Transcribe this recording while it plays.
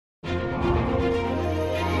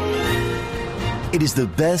It is the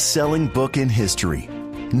best-selling book in history.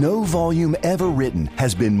 No volume ever written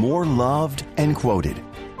has been more loved and quoted.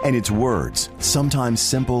 And its words, sometimes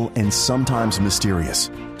simple and sometimes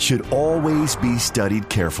mysterious, should always be studied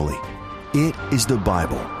carefully. It is the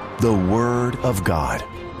Bible, the Word of God.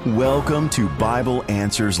 Welcome to Bible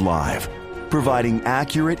Answers Live, providing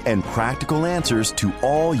accurate and practical answers to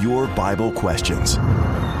all your Bible questions.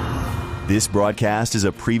 This broadcast is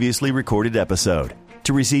a previously recorded episode.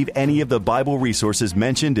 To receive any of the Bible resources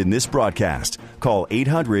mentioned in this broadcast, call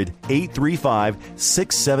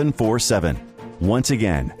 800-835-6747. Once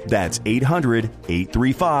again, that's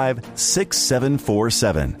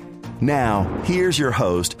 800-835-6747. Now, here's your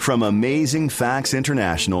host from Amazing Facts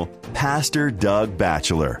International, Pastor Doug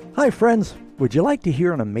Batchelor. Hi, friends. Would you like to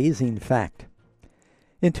hear an amazing fact?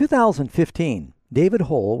 In 2015, David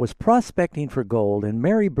Hole was prospecting for gold in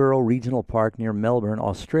Maryborough Regional Park near Melbourne,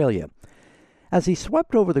 Australia. As he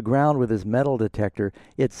swept over the ground with his metal detector,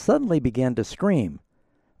 it suddenly began to scream.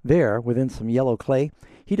 There, within some yellow clay,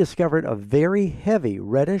 he discovered a very heavy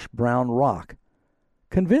reddish-brown rock.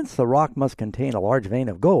 Convinced the rock must contain a large vein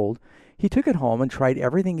of gold, he took it home and tried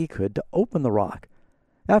everything he could to open the rock.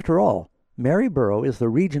 After all, Maryborough is the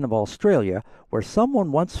region of Australia where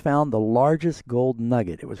someone once found the largest gold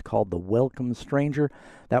nugget. It was called the Welcome Stranger.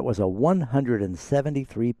 That was a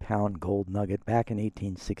 173-pound gold nugget back in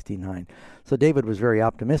 1869. So David was very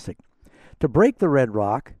optimistic. To break the red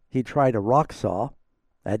rock, he tried a rock saw.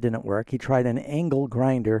 That didn't work. He tried an angle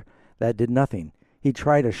grinder. That did nothing. He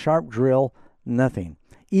tried a sharp drill. Nothing.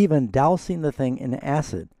 Even dousing the thing in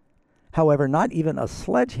acid. However, not even a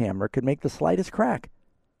sledgehammer could make the slightest crack.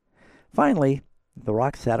 Finally, the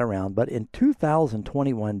rock sat around, but in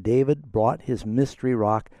 2021, David brought his mystery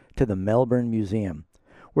rock to the Melbourne Museum,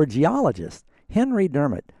 where geologist Henry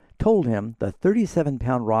Dermott told him the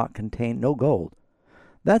 37-pound rock contained no gold.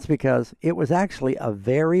 That's because it was actually a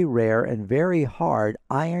very rare and very hard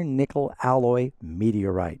iron-nickel alloy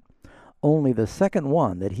meteorite, only the second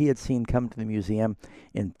one that he had seen come to the museum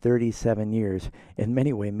in 37 years, in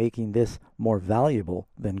many ways making this more valuable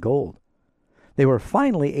than gold. They were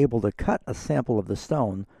finally able to cut a sample of the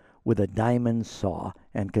stone with a diamond saw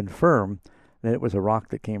and confirm that it was a rock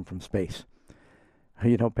that came from space.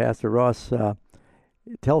 You know, Pastor Ross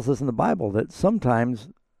tells us in the Bible that sometimes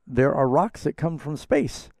there are rocks that come from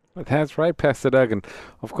space. That's right, Pastor Doug. And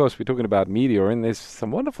of course, we're talking about meteor, and there's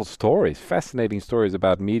some wonderful stories, fascinating stories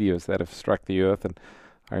about meteors that have struck the earth. And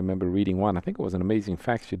I remember reading one, I think it was an Amazing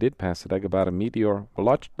Facts you did, Pastor Doug, about a meteor a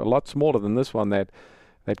lot smaller than this one that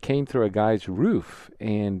came through a guy's roof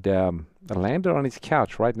and landed on his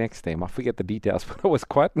couch right next to him. I forget the details, but it was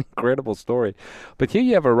quite an incredible story. But here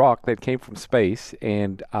you have a rock that came from space,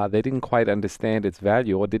 and they didn't quite understand its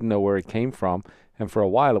value or didn't know where it came from. And for a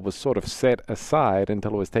while, it was sort of set aside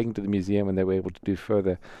until it was taken to the museum and they were able to do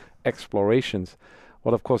further explorations.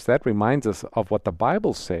 Well, of course, that reminds us of what the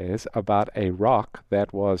Bible says about a rock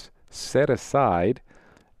that was set aside.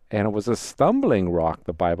 And it was a stumbling rock,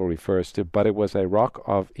 the Bible refers to, but it was a rock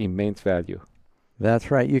of immense value.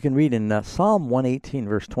 That's right. You can read in Psalm 118,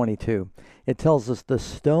 verse 22. It tells us, the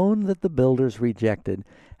stone that the builders rejected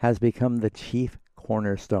has become the chief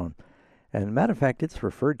cornerstone. And as a matter of fact, it's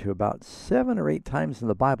referred to about 7 or 8 times in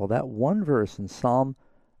the Bible. That one verse in Psalm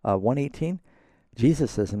 118,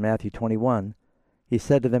 Jesus says in Matthew 21, he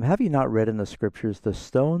said to them, have you not read in the Scriptures, the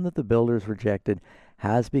stone that the builders rejected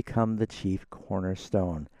has become the chief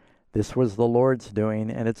cornerstone. This was the Lord's doing,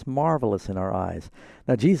 and it's marvelous in our eyes.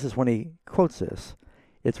 Now, Jesus, when he quotes this,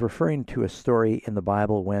 it's referring to a story in the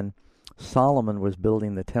Bible when Solomon was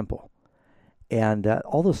building the temple. And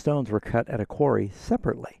all the stones were cut at a quarry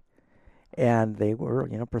separately. And they were,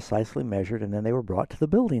 precisely measured, and then they were brought to the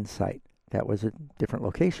building site. That was a different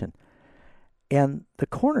location. And the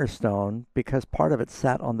cornerstone, because part of it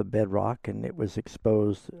sat on the bedrock and it was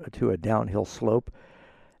exposed to a downhill slope,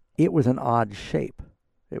 it was an odd shape.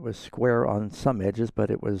 It was square on some edges, but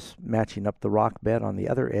it was matching up the rock bed on the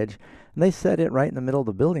other edge. And they set it right in the middle of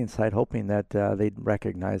the building site, hoping that they'd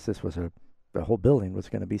recognize this was the whole building was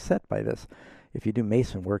going to be set by this. If you do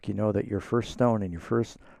mason work, you know that your first stone and your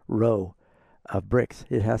first row of bricks,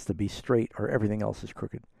 it has to be straight or everything else is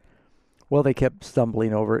crooked. Well, they kept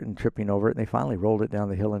stumbling over it and tripping over it, and they finally rolled it down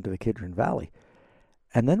the hill into the Kidron Valley.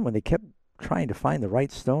 And then when they kept trying to find the right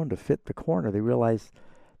stone to fit the corner, they realized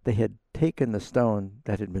they had taken the stone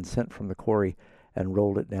that had been sent from the quarry and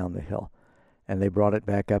rolled it down the hill. And they brought it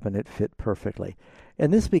back up, and it fit perfectly.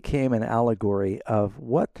 And this became an allegory of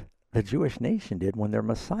what the Jewish nation did when their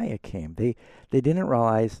Messiah came. They didn't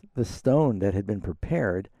realize the stone that had been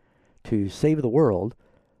prepared to save the world,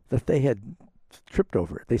 that they had tripped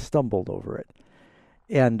over it. They stumbled over it.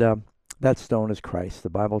 And That stone is Christ. The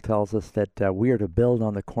Bible tells us that we are to build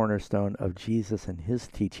on the cornerstone of Jesus and his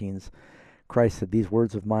teachings. Christ said, "These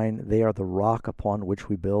words of mine, they are the rock upon which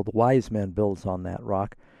we build." Wise men builds on that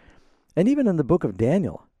rock. And even in the book of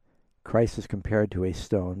Daniel, Christ is compared to a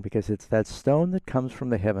stone, because it's that stone that comes from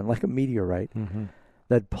the heaven, like a meteorite,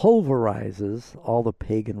 that pulverizes all the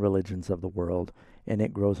pagan religions of the world, and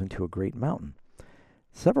it grows into a great mountain.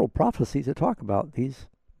 Several prophecies that talk about these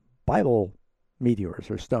Bible meteors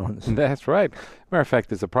or stones. That's right. Matter of fact,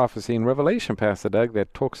 there's a prophecy in Revelation, Pastor Doug,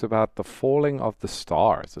 that talks about the falling of the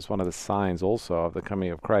stars. It's one of the signs also of the coming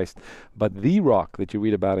of Christ. But the rock that you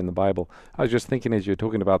read about in the Bible, I was just thinking as you're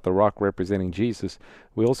talking about the rock representing Jesus,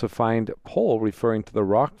 we also find Paul referring to the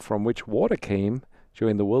rock from which water came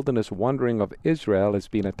during the wilderness wandering of Israel as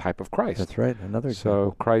being a type of Christ. That's right. Another So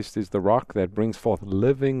example. Christ is the rock that brings forth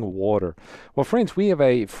living water. Well, friends, we have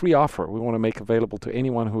a free offer we want to make available to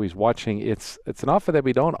anyone who is watching. It's an offer that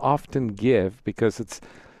we don't often give, because it's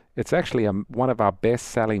actually one of our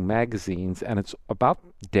best-selling magazines, and it's about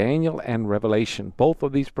Daniel and Revelation. Both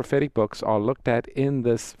of these prophetic books are looked at in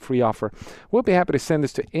this free offer. We'll be happy to send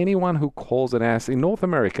this to anyone who calls and asks. In North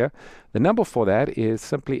America, the number for that is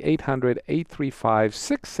simply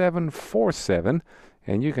 800-835-6747,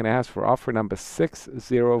 and you can ask for offer number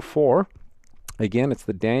 604. Again, it's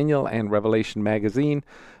the Daniel and Revelation magazine.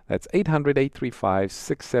 That's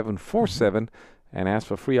 800-835-6747. And ask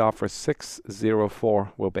for free offer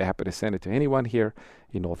 604. We'll be happy to send it to anyone here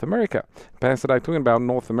in North America. Pastor Doug, talking about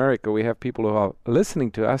North America, we have people who are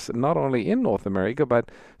listening to us not only in North America,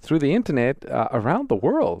 but through the internet around the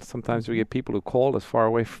world. Sometimes we get people who call as far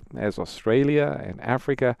away as Australia and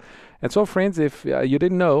Africa. And so, friends, if you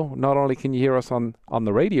didn't know, not only can you hear us on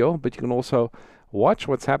the radio, but you can also watch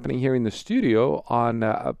what's happening here in the studio on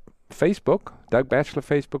Facebook, Doug Batchelor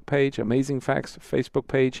Facebook page, Amazing Facts Facebook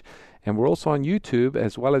page, and we're also on YouTube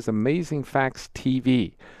as well as Amazing Facts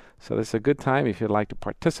TV. So this is a good time if you'd like to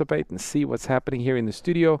participate and see what's happening here in the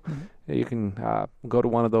studio. You can go to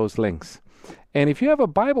one of those links. And if you have a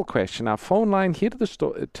Bible question, our phone line here to the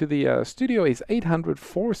studio is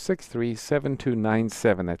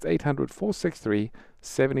 800-463-7297. That's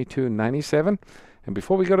 800-463-7297. And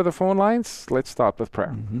before we go to the phone lines, let's start with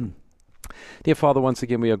prayer. Dear Father, once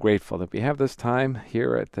again, we are grateful that we have this time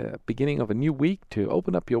here at the beginning of a new week to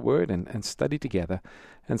open up your word and study together.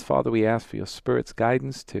 And Father, we ask for your Spirit's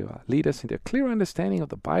guidance to lead us into a clear understanding of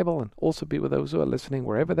the Bible, and also be with those who are listening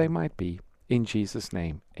wherever they might be. In Jesus'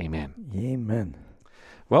 name, amen. Amen.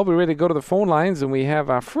 Well, we're ready to go to the phone lines, and we have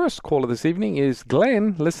our first caller this evening is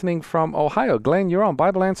Glenn, listening from Ohio. Glenn, you're on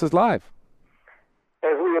Bible Answers Live.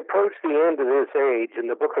 As we approach the end of this age, in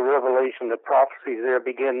the book of Revelation, the prophecies there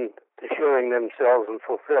begin to showing themselves and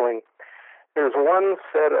fulfilling. There's one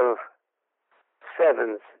set of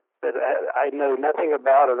sevens that I know nothing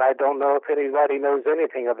about, and I don't know if anybody knows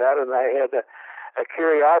anything about it. And I had a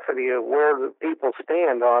curiosity of where the people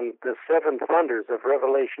stand on the seven thunders of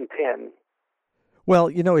Revelation 10. Well,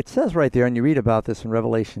 you know, it says right there, and you read about this in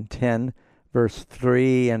Revelation 10, verse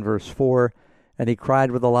 3 and verse 4, and he cried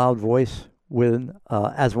with a loud voice,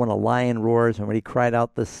 as when a lion roars, and when he cried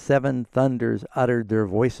out, the seven thunders uttered their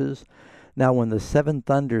voices. Now when the seven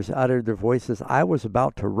thunders uttered their voices, I was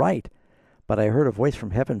about to write, but I heard a voice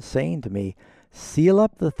from heaven saying to me, seal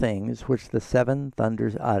up the things which the seven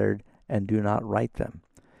thunders uttered, and do not write them.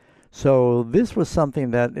 So this was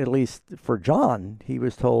something that, at least for John, he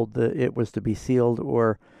was told that it was to be sealed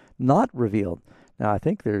or not revealed. Now I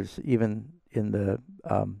think there's even in the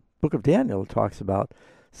book of Daniel, it talks about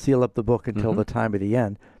seal up the book until the time of the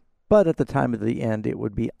end. But at the time of the end, it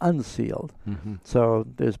would be unsealed. So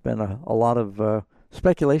there's been a lot of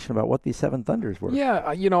speculation about what these seven thunders were.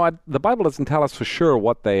 Yeah, the Bible doesn't tell us for sure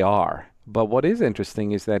what they are. But what is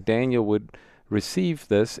interesting is that Daniel would receive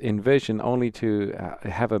this in vision only to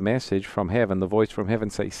have a message from heaven, the voice from heaven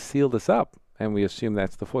say, seal this up. And we assume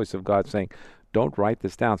that's the voice of God saying, don't write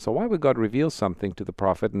this down. So why would God reveal something to the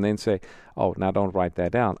prophet and then say, oh, now don't write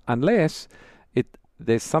that down? Unless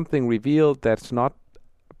there's something revealed that's not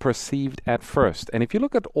perceived at first. And if you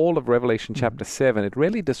look at all of Revelation chapter 7, it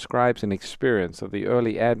really describes an experience of the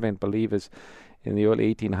early Advent believers in the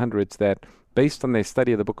early 1800s that, based on their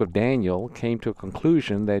study of the book of Daniel, came to a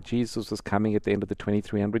conclusion that Jesus was coming at the end of the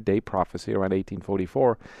 2300-day prophecy around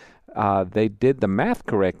 1844. They did the math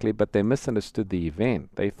correctly, but they misunderstood the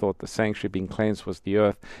event. They thought the sanctuary being cleansed was the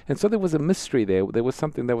earth. And so there was a mystery there. There was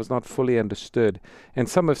something that was not fully understood. And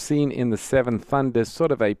some have seen in the seven thunders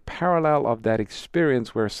sort of a parallel of that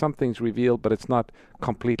experience where something's revealed, but it's not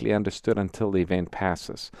completely understood until the event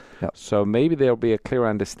passes. Yep. So maybe there'll be a clear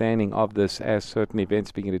understanding of this as certain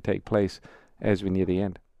events begin to take place as we near the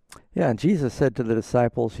end. Yeah, and Jesus said to the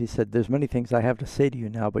disciples, he said, there's many things I have to say to you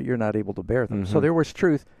now, but you're not able to bear them. So there was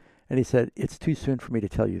truth, and he said, it's too soon for me to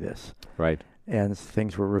tell you this. Right. And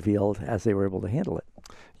things were revealed as they were able to handle it.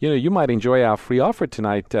 You know, you might enjoy our free offer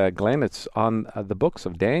tonight, Glenn. It's on the books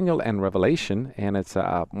of Daniel and Revelation, and it's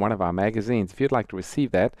one of our magazines. If you'd like to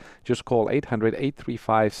receive that, just call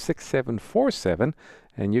 800-835-6747,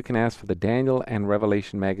 and you can ask for the Daniel and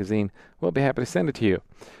Revelation magazine. We'll be happy to send it to you.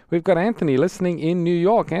 We've got Anthony listening in New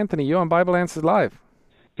York. Anthony, you're on Bible Answers Live.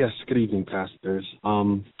 Yes, good evening, pastors.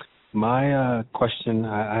 My question,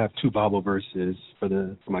 I have two Bible verses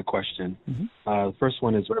for my question. The first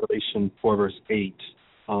one is Revelation 4, verse 8.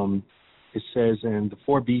 It says, and the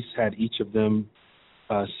four beasts had each of them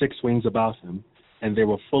 6 wings about them, and they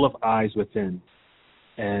were full of eyes within.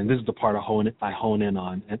 And this is the part I hone in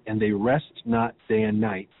on. And they rest not day and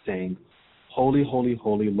night, saying, Holy, holy,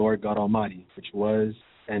 holy, Lord God Almighty, which was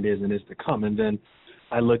and is to come. And then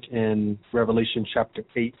I look in Revelation chapter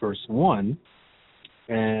 8, verse 1,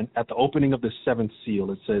 and at the opening of the seventh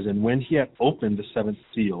seal, it says, and when he had opened the seventh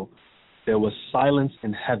seal, there was silence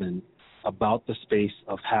in heaven about the space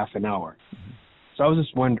of half an hour. So I was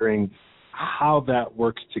just wondering how that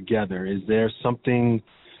works together. Is there something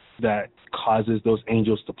that causes those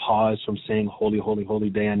angels to pause from saying holy, holy, holy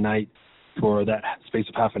day and night for that space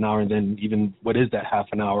of half an hour? And then even what is that half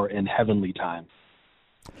an hour in heavenly time?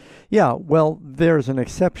 Yeah, well, there's an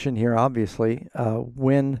exception here, obviously.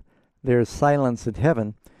 When there's silence in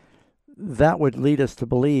heaven, that would lead us to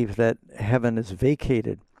believe that heaven is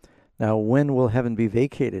vacated. Now, when will heaven be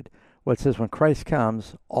vacated? Well, it says when Christ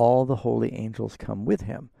comes, all the holy angels come with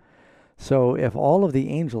him. So if all of the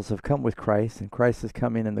angels have come with Christ, and Christ is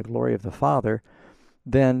coming in the glory of the Father,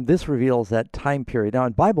 then this reveals that time period. Now,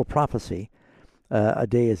 in Bible prophecy, a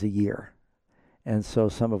day is a year. And so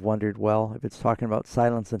some have wondered, well, if it's talking about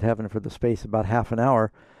silence in heaven for the space of about half an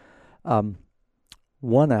hour, 1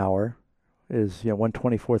 hour is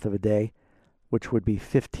 1/24th of a day, which would be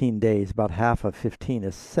 15 days. About half of 15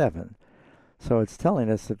 is 7. So it's telling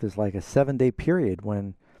us that there's like a 7-day period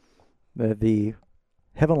when the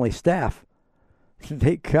heavenly staff,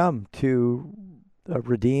 they come to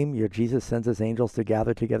redeem. Jesus sends his angels to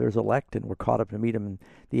gather together his elect, and we're caught up to meet him in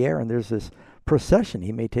the air. And there's this procession.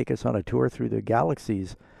 He may take us on a tour through the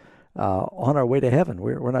galaxies on our way to heaven.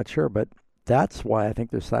 We're not sure, but that's why I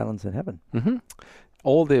think there's silence in heaven.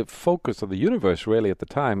 All the focus of the universe really at the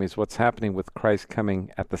time is what's happening with Christ coming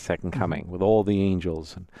at the second coming with all the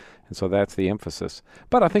angels. And so that's the emphasis.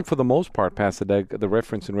 But I think for the most part, Pastor Doug, the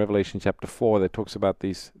reference in Revelation chapter 4 that talks about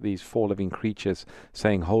these 4 living creatures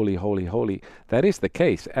saying, holy, holy, holy, that is the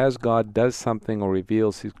case. As God does something or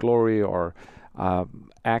reveals his glory or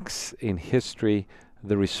acts in history,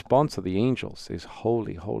 the response of the angels is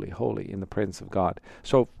holy, holy, holy in the presence of God.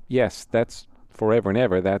 So, yes, that's forever and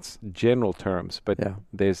ever. That's general terms. But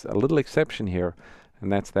there's a little exception here, and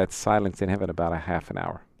that's that silence in heaven about a half an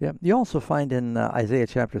hour. Yeah. You also find in Isaiah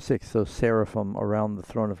chapter 6, those seraphim around the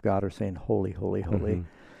throne of God are saying, holy, holy, holy.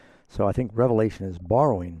 So I think Revelation is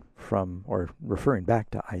borrowing from or referring back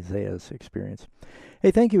to Isaiah's experience. Hey,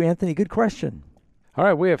 thank you, Anthony. Good question. All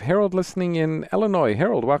right, we have Harold listening in Illinois.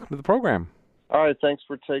 Harold, welcome to the program. All right, thanks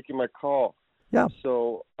for taking my call. Yeah.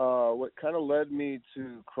 So what kind of led me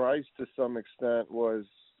to Christ to some extent was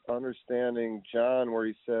understanding John where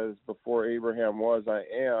he says, before Abraham was, I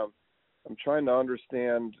am. I'm trying to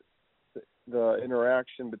understand the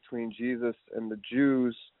interaction between Jesus and the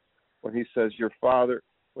Jews when he says, your father,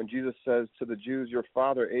 when Jesus says to the Jews, your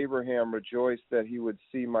father Abraham rejoiced that he would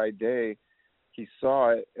see my day. He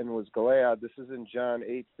saw it and was glad. This is in John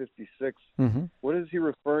 8:56. What is he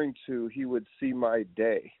referring to? He would see my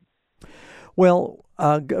day. Well,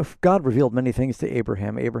 God revealed many things to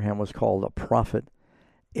Abraham. Abraham was called a prophet.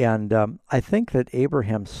 And I think that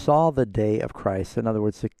Abraham saw the day of Christ, in other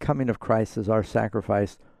words, the coming of Christ as our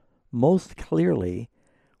sacrifice, most clearly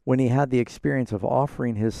when he had the experience of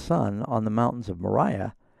offering his son on the mountains of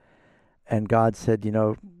Moriah. And God said,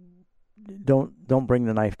 don't bring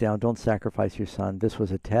the knife down. Don't sacrifice your son. This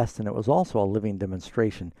was a test, and it was also a living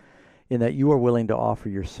demonstration in that you are willing to offer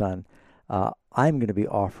your son. I'm going to be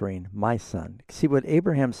offering my son. See what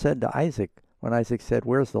Abraham said to Isaac when Isaac said,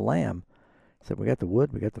 where's the lamb? He said, we got the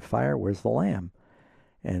wood, we got the fire, where's the lamb?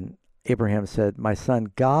 And Abraham said, my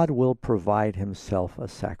son, God will provide himself a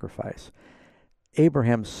sacrifice.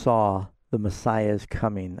 Abraham saw the Messiah's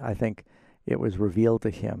coming. I think it was revealed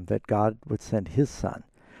to him that God would send his son.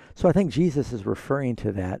 So I think Jesus is referring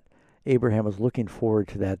to that. Abraham was looking forward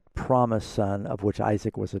to that promised son of which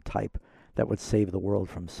Isaac was a type that would save the world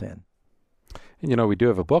from sin. And, you know, we do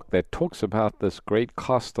have a book that talks about this great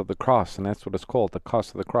cost of the cross, and that's what it's called, the cost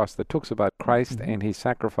of the cross, that talks about Christ and his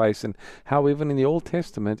sacrifice, and how even in the Old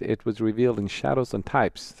Testament it was revealed in shadows and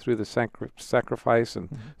types through the sacrifice and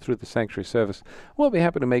through the sanctuary service. We'll be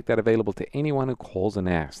happy to make that available to anyone who calls and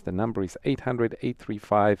asks. The number is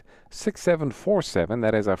 800-835-6747.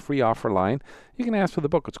 That is our free offer line. You can ask for the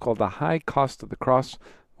book. It's called The High Cost of the Cross.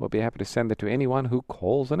 We'll be happy to send it to anyone who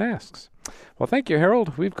calls and asks. Well, thank you,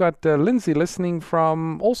 Harold. We've got Lindsay listening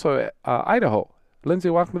from also Idaho. Lindsay,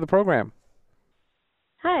 welcome to the program.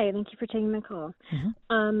 Hi, thank you for taking my call.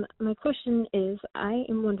 My question is, I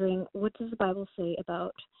am wondering, what does the Bible say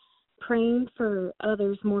about praying for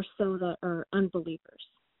others more so that are unbelievers?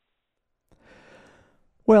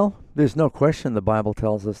 Well, there's no question the Bible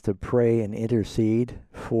tells us to pray and intercede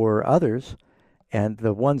for others. And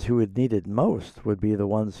the ones who would need it most would be the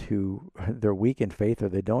ones who they're weak in faith or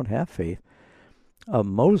they don't have faith.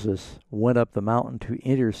 Moses went up the mountain to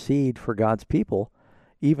intercede for God's people,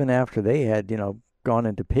 even after they had, gone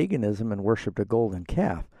into paganism and worshipped a golden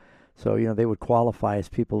calf. So, they would qualify as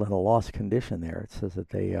people in a lost condition there. It says that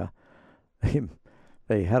they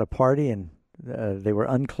had a party and they were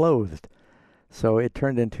unclothed. So it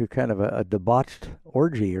turned into kind of a debauched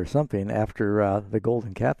orgy or something after the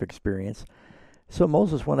golden calf experience. So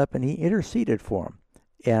Moses went up and he interceded for him.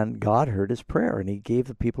 And God heard his prayer, and he gave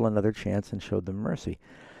the people another chance and showed them mercy.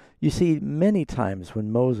 You see, many times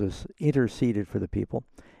when Moses interceded for the people,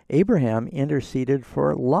 Abraham interceded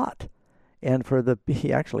for Lot. And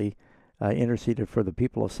he actually interceded for the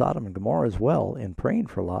people of Sodom and Gomorrah as well in praying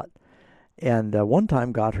for Lot. And one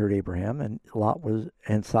time God heard Abraham, and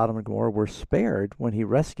and Sodom and Gomorrah were spared when he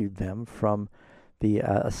rescued them from the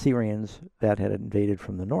Assyrians that had invaded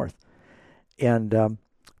from the north. And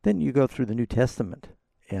then you go through the New Testament,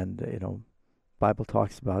 and, Bible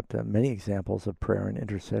talks about many examples of prayer and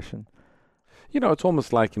intercession. It's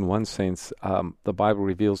almost like, in one sense, the Bible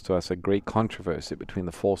reveals to us a great controversy between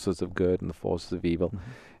the forces of good and the forces of evil.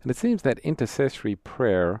 And it seems that intercessory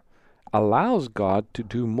prayer allows God to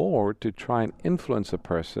do more to try and influence a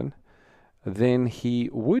person than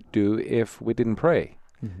he would do if we didn't pray.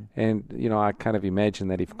 And, I kind of imagine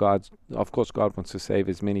that if God wants to save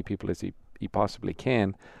as many people as he possibly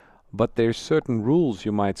can, but there's certain rules,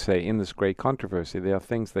 you might say, in this great controversy. There are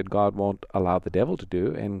things that God won't allow the devil to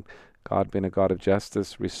do, and God, being a God of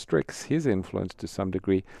justice, restricts his influence to some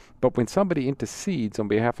degree. But when somebody intercedes on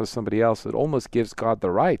behalf of somebody else, it almost gives God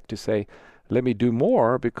the right to say, let me do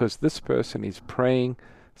more because this person is praying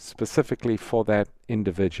specifically for that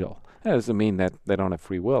individual. That doesn't mean that they don't have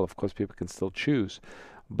free will. Of course, people can still choose.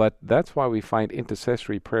 But that's why we find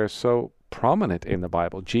intercessory prayer so prominent in the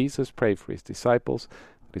Bible. Jesus prayed for his disciples.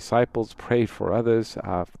 Disciples prayed for others.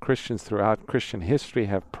 Christians throughout Christian history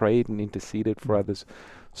have prayed and interceded for others.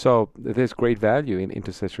 So there's great value in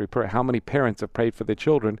intercessory prayer. How many parents have prayed for their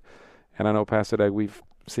children? And I know, Pastor Doug, we've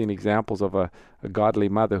seen examples of a godly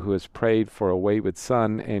mother who has prayed for a wayward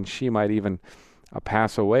son, and she might even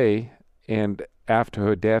pass away, and after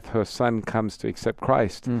her death, her son comes to accept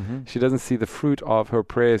Christ. She doesn't see the fruit of her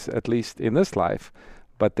prayers, at least in this life,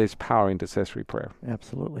 but there's power in intercessory prayer.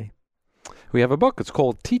 Absolutely. We have a book. It's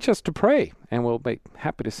called Teach Us to Pray, and we'll be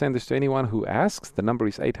happy to send this to anyone who asks. The number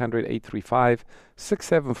is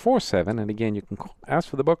 800-835-6747, and again, you can ask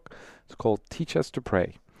for the book. It's called Teach Us to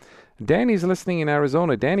Pray. Danny's listening in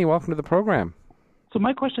Arizona. Danny, welcome to the program. So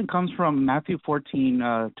my question comes from Matthew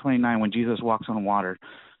 14:29, when Jesus walks on water.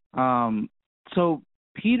 So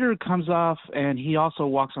Peter comes off, and he also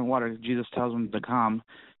walks on water. Jesus tells him to come,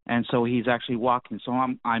 and so he's actually walking. So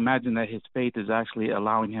I imagine that his faith is actually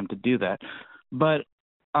allowing him to do that. But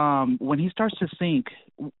when he starts to sink,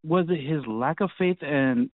 was it his lack of faith,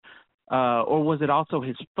 or was it also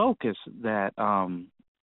his focus that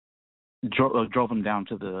drove him down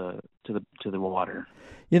to the water?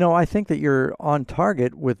 I think that you're on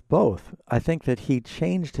target with both. I think that he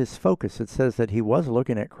changed his focus. It says that he was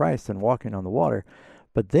looking at Christ and walking on the water,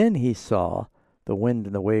 but then he saw the wind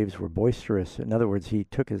and the waves were boisterous. In other words, he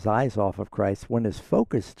took his eyes off of Christ. When his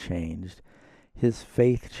focus changed, his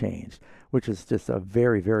faith changed, which is just a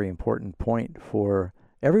very, very important point for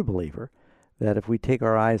every believer, that if we take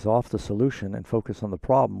our eyes off the solution and focus on the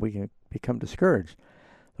problem, we can become discouraged.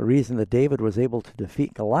 The reason that David was able to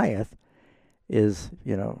defeat Goliath is,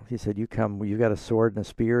 he said, you got a sword and a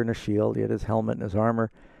spear and a shield. He had his helmet and his armor.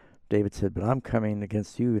 David said, but I'm coming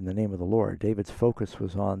against you in the name of the Lord. David's focus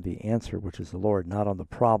was on the answer, which is the Lord, not on the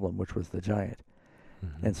problem, which was the giant.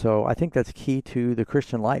 And so I think that's key to the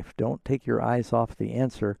Christian life. Don't take your eyes off the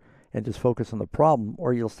answer and just focus on the problem,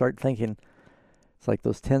 or you'll start thinking, it's like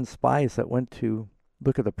those 10 spies that went to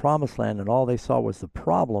look at the promised land, and all they saw was the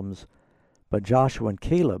problems, But Joshua and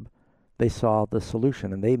Caleb, they saw the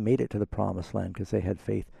solution, and they made it to the promised land because they had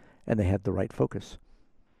faith and they had the right focus.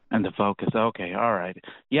 And the focus. Okay, all right.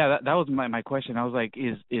 Yeah, that was my question. I was like,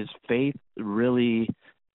 is faith really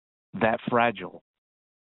that fragile?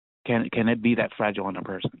 Can it be that fragile in a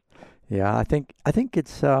person? Yeah, I think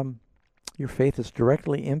it's your faith is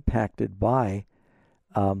directly impacted by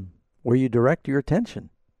where you direct your attention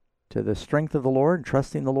to the strength of the Lord and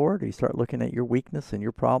trusting the Lord. You start looking at your weakness and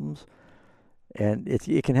your problems, and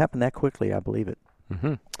it can happen that quickly. I believe it.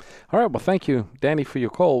 Mm-hmm. All right. Well, thank you, Danny, for your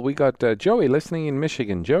call. We got Joey listening in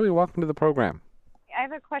Michigan. Joey, welcome to the program. I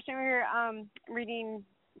have a question. We're reading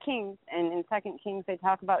Kings, and in 2 Kings they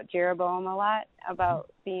talk about Jeroboam a lot, about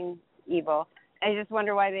being evil. I just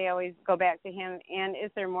wonder why they always go back to him. And is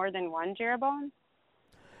there more than one Jeroboam?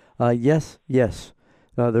 Yes.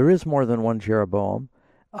 There is more than one Jeroboam,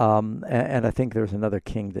 and I think there's another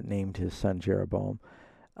king that named his son Jeroboam.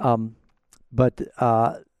 But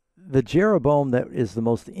the Jeroboam that is the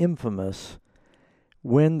most infamous,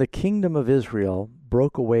 when the kingdom of Israel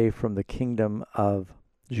broke away from the kingdom of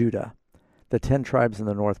Judah, the 10 tribes in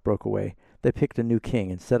the north broke away. They picked a new king.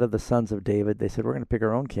 Instead of the sons of David, they said, we're going to pick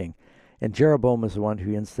our own king. And Jeroboam is the one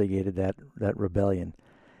who instigated that rebellion.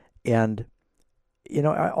 And,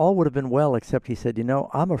 all would have been well, except he said,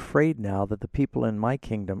 I'm afraid now that the people in my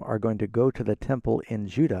kingdom are going to go to the temple in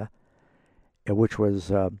Judah, which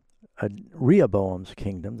was Rehoboam's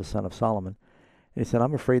kingdom, the son of Solomon. And he said,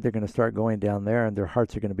 I'm afraid they're going to start going down there, and their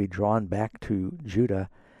hearts are going to be drawn back to Judah,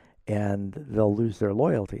 and they'll lose their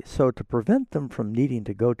loyalty. So to prevent them from needing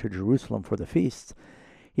to go to Jerusalem for the feasts,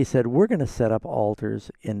 he said, we're going to set up altars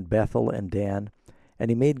in Bethel and Dan. And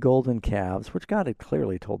he made golden calves, which God had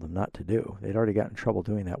clearly told them not to do. They'd already got in trouble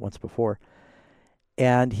doing that once before.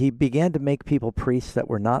 And he began to make people priests that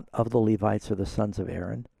were not of the Levites or the sons of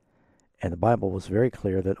Aaron. And the Bible was very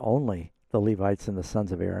clear that only the Levites and the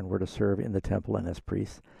sons of Aaron were to serve in the temple and as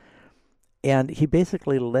priests. And he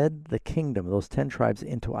basically led the kingdom, those 10 tribes,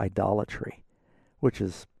 into idolatry, which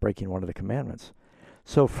is breaking one of the commandments.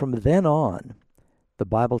 So from then on, the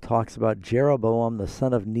Bible talks about Jeroboam, the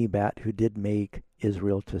son of Nebat, who did make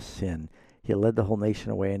Israel to sin. He led the whole nation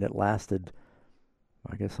away, and it lasted,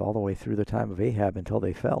 I guess, all the way through the time of Ahab until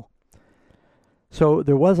they fell. So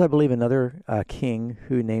there was, I believe, another king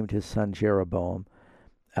who named his son Jeroboam,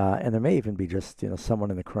 and there may even be just someone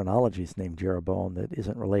in the chronologies named Jeroboam that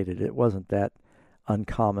isn't related. It wasn't that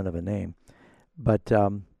uncommon of a name, but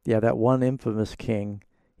that one infamous king,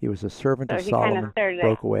 he was a servant of Solomon,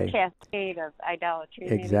 broke away. Kind of cascade of idolatry.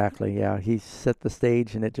 Exactly. Maybe. Yeah, he set the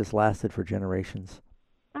stage, and it just lasted for generations.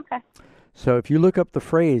 Okay. So if you look up the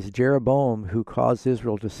phrase Jeroboam, who caused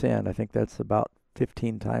Israel to sin, I think that's about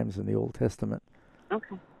 15 times in the Old Testament.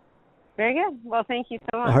 Okay. Very good. Well, thank you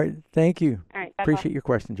so much. All right. Thank you. All right. Appreciate your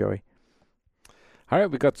question, Joey. All right.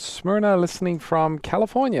 We got Smyrna listening from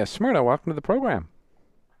California. Smyrna, welcome to the program.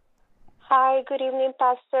 Hi. Good evening,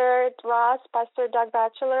 Pastor Ross, Pastor Doug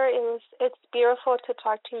Batchelor. It's beautiful to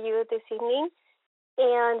talk to you this evening.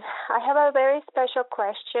 And I have a very special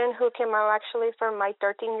question who came out actually from my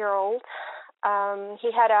 13-year-old. He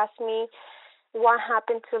had asked me what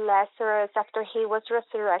happened to Lazarus after he was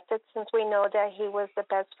resurrected, since we know that he was the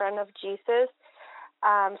best friend of Jesus.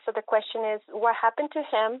 So the question is, what happened to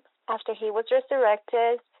him after he was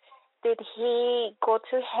resurrected? Did he go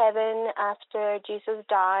to heaven after Jesus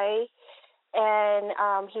died?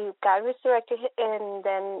 And he got resurrected, and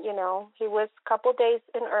then, he was a couple days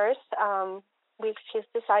in earth with his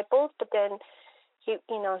disciples, but then he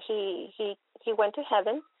went to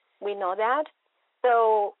heaven. We know that.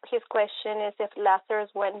 So his question is if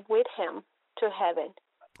Lazarus went with him to heaven.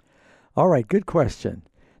 All right, good question.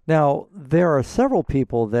 Now, there are several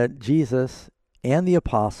people that Jesus and the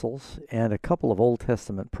apostles and a couple of Old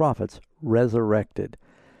Testament prophets resurrected.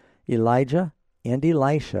 Elijah and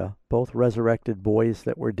Elisha both resurrected boys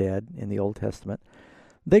that were dead in the Old Testament.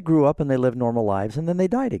 They grew up and they lived normal lives, and then they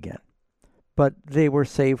died again. But they were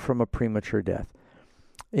saved from a premature death.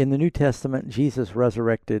 In the New Testament, Jesus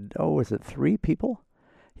resurrected, 3 people?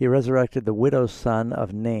 He resurrected the widow's son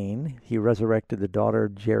of Nain. He resurrected the daughter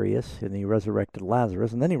of Jairus, and he resurrected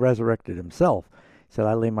Lazarus, and then he resurrected himself. He said,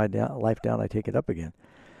 I lay my life down, I take it up again.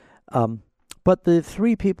 But the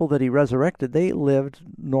 3 people that he resurrected, they lived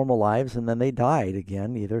normal lives, and then they died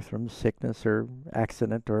again, either from sickness or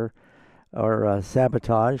accident or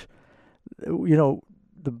sabotage.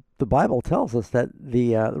 The Bible tells us that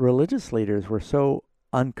the religious leaders were so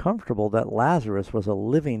uncomfortable that Lazarus was a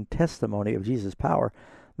living testimony of Jesus' power.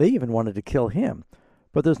 They even wanted to kill him,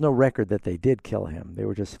 but there's no record that they did kill him. They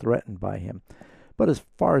were just threatened by him. But as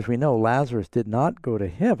far as we know, Lazarus did not go to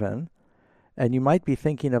heaven, And you might be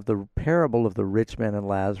thinking of the parable of the rich man and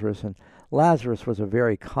Lazarus. And Lazarus was a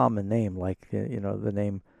very common name, like, the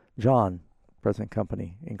name John, present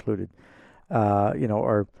company included,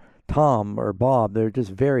 or Tom or Bob. They're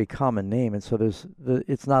just very common name. And so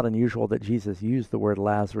it's not unusual that Jesus used the word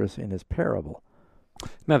Lazarus in his parable.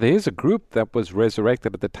 Now, there is a group that was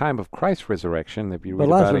resurrected at the time of Christ's resurrection. If you read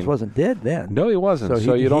but Lazarus about wasn't dead then. No, he wasn't.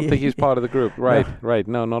 So you don't think he's part of the group. Right, No. right.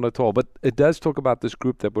 No, not at all. But it does talk about this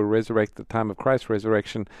group that were resurrected at the time of Christ's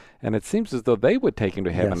resurrection, and it seems as though they were taken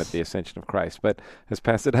to heaven Yes. at the ascension of Christ. But as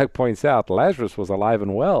Pastor Doug points out, Lazarus was alive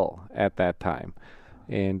and well at that time,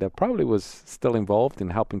 and probably was still involved in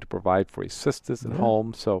helping to provide for his sisters at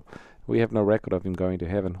home. So we have no record of him going to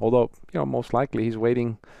heaven. Although, most likely he's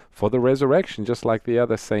waiting for the resurrection, just like the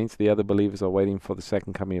other saints, the other believers are waiting for the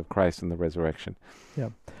second coming of Christ and the resurrection. Yeah.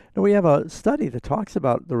 Now, we have a study that talks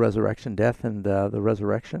about the resurrection, death, and the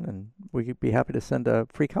resurrection, and we'd be happy to send a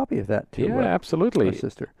free copy of that to absolutely. our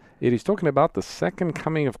sister. It is talking about the second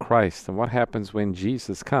coming of Christ and what happens when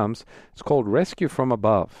Jesus comes. It's called Rescue from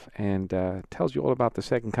Above, and tells you all about the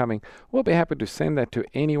second coming. We'll be happy to send that to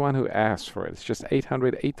anyone who asks for it. It's just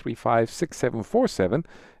 800-835-6747,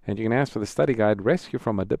 and you can ask for the study guide, Rescue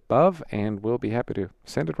from Above, and we'll be happy to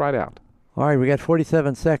send it right out. All right, we got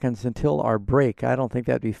 47 seconds until our break. I don't think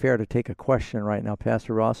that'd be fair to take a question right now,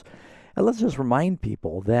 Pastor Ross. And let's just remind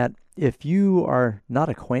people that if you are not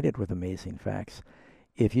acquainted with Amazing Facts,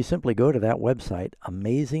 if you simply go to that website,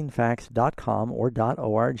 amazingfacts.com or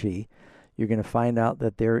 .org, you're going to find out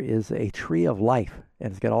that there is a tree of life,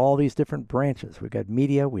 and it's got all these different branches. We've got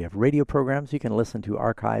media, we have radio programs. You can listen to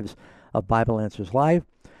archives of Bible Answers Live.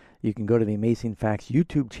 You can go to the Amazing Facts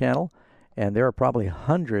YouTube channel, and there are probably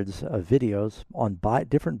hundreds of videos on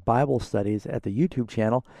different Bible studies at the YouTube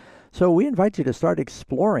channel. So we invite you to start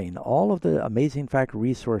exploring all of the Amazing Fact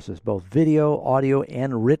resources, both video, audio,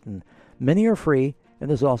 and written. Many are free, and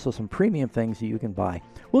there's also some premium things that you can buy.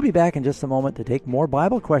 We'll be back in just a moment to take more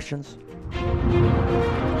Bible questions.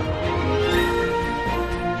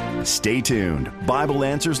 Stay tuned. Bible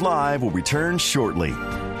Answers Live will return shortly.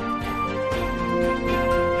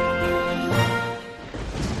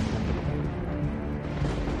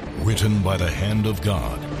 Written by the hand of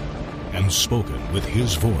God and spoken with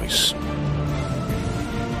His voice.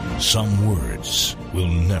 Some words will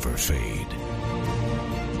never fade.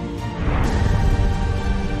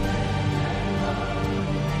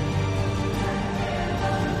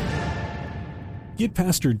 Get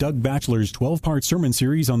Pastor Doug Batchelor's 12-part sermon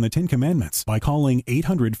series on the Ten Commandments by calling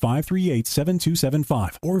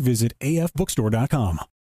 800-538-7275 or visit afbookstore.com.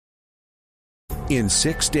 In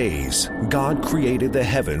 6 days, God created the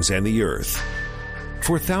heavens and the earth.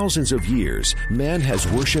 For thousands of years, man has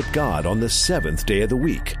worshiped God on the seventh day of the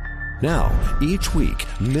week. Now, each week,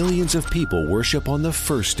 millions of people worship on the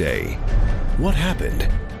first day. What happened?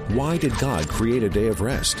 Why did God create a day of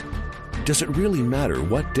rest? Does it really matter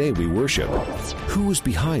what day we worship? Who is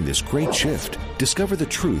behind this great shift? Discover the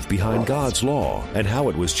truth behind God's law and how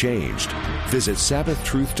it was changed. Visit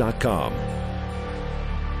SabbathTruth.com.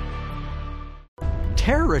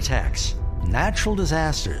 Terror attacks, natural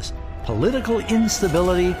disasters, political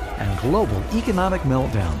instability, and global economic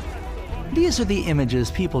meltdown. These are the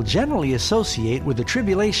images people generally associate with the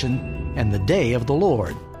tribulation and the day of the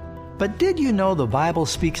Lord. But did you know the Bible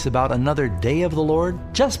speaks about another day of the Lord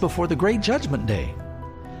just before the Great Judgment Day?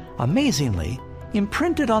 Amazingly,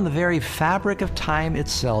 imprinted on the very fabric of time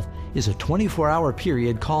itself is a 24-hour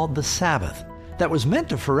period called the Sabbath that was meant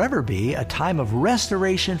to forever be a time of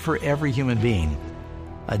restoration for every human being.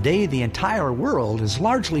 A day the entire world is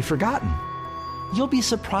largely forgotten. You'll be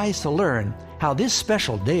surprised to learn how this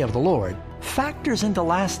special day of the Lord factors into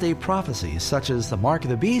last day prophecies such as the mark of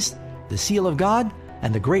the beast, the seal of God,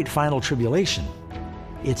 and the great final tribulation.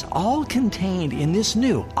 It's all contained in this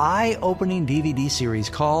new eye-opening DVD series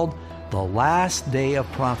called The Last Day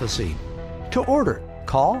of Prophecy. To order,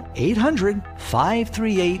 call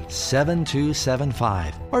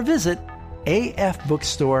 800-538-7275 or visit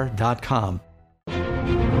afbookstore.com.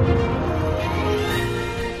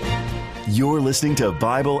 You're listening to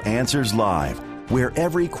Bible Answers Live, where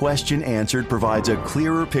every question answered provides a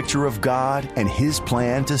clearer picture of God and His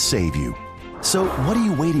plan to save you. So what are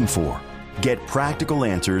you waiting for? Get practical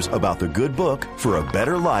answers about the good book for a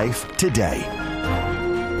better life today.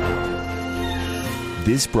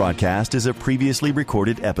 This broadcast is a previously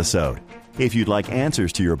recorded episode. If you'd like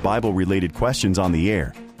answers to your Bible-related questions on the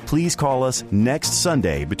air, please call us next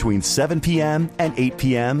Sunday between 7 p.m. and 8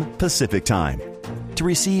 p.m. Pacific Time. To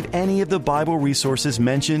receive any of the Bible resources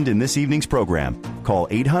mentioned in this evening's program, call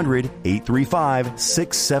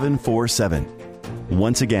 800-835-6747.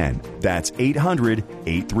 Once again, that's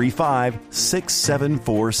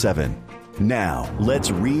 800-835-6747. Now,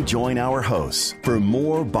 let's rejoin our hosts for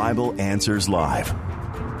more Bible Answers Live.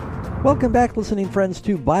 Welcome back, listening friends,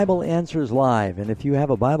 to Bible Answers Live. And if you have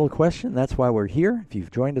a Bible question, that's why we're here. If you've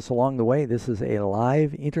joined us along the way, this is a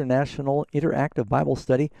live international interactive Bible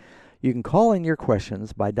study. You can call in your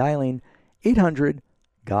questions by dialing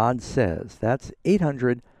 800-GOD-SAYS. That's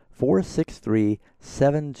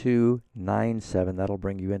 800-463-7297. That'll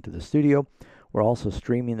bring you into the studio. We're also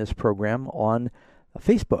streaming this program on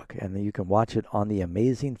Facebook, and you can watch it on the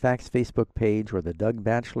Amazing Facts Facebook page or the Doug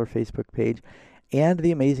Batchelor Facebook page, and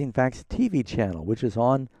the Amazing Facts TV channel, which is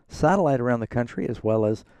on satellite around the country, as well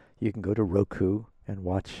as you can go to Roku and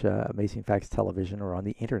watch Amazing Facts Television or on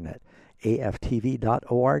the internet,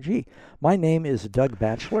 aftv.org. My name is Doug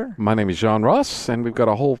Batchelor. My name is John Ross, and we've got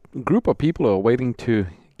a whole group of people who are waiting to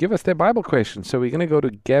give us their Bible questions. So we're going to go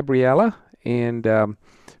to Gabriella and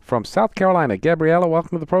from South Carolina. Gabriella,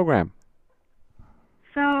 welcome to the program.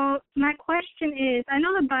 So my question is, I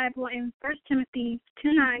know the Bible in 1 Timothy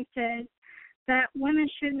 2:9 says that women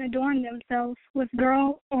shouldn't adorn themselves with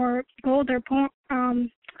gold or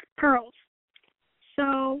pearls.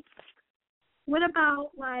 So what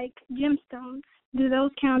about like gemstones? Do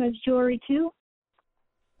those count as jewelry too?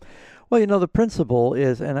 Well, you know, the principle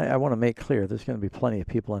is, and I want to make clear, there's going to be plenty of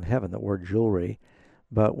people in heaven that wear jewelry,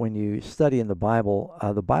 but when you study in the Bible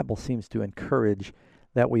seems to encourage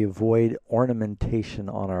that we avoid ornamentation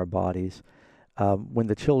on our bodies. When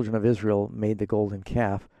the children of Israel made the golden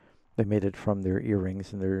calf, they made it from their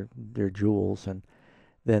earrings and their jewels, and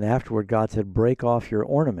then afterward God said, break off your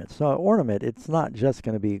ornaments. So ornament, it's not just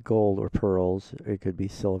going to be gold or pearls. It could be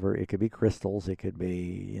silver, it could be crystals, it could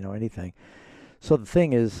be, anything. So the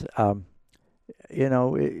thing is, as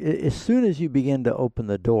soon as you begin to open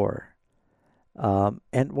the door,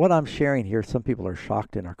 and what I'm sharing here, some people are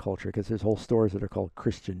shocked in our culture because there's whole stores that are called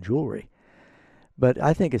Christian jewelry. But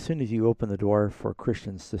I think as soon as you open the door for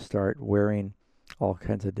Christians to start wearing all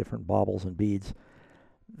kinds of different baubles and beads,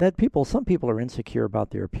 some people are insecure about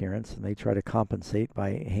their appearance, and they try to compensate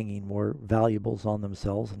by hanging more valuables on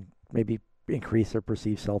themselves and maybe increase their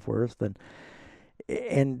perceived self-worth.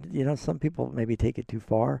 And some people maybe take it too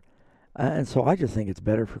far. And so I just think it's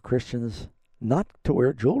better for Christians not to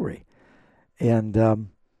wear jewelry. And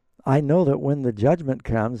I know that when the judgment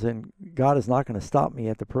comes, and God is not going to stop me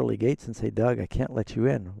at the pearly gates and say, Doug, I can't let you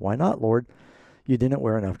in. Why not, Lord? You didn't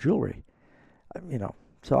wear enough jewelry.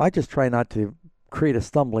 So I just try not to create a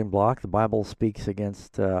stumbling block. The Bible speaks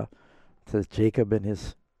against says Jacob and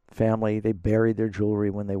his family. They buried their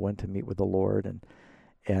jewelry when they went to meet with the Lord.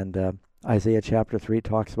 And Isaiah chapter 3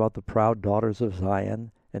 talks about the proud daughters of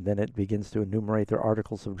Zion, and then it begins to enumerate their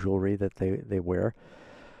articles of jewelry that they wear.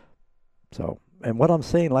 So, and what I'm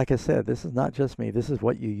saying, like I said, this is not just me. This is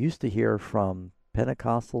what you used to hear from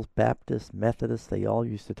Pentecostals, Baptists, Methodists. They all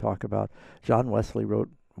used to talk about. John Wesley wrote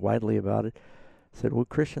widely about it. Said, well,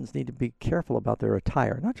 Christians need to be careful about their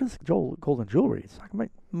attire, not just golden jewelry. It's talking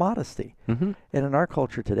about modesty. Mm-hmm. And in our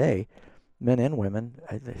culture today, men and women,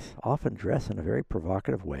 they often dress in a very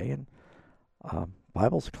provocative way, and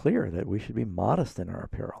Bible's clear that we should be modest in our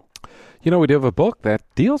apparel. We do have a book that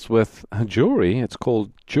deals with jewelry. It's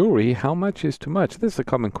called Jewelry, How Much is Too Much? This is a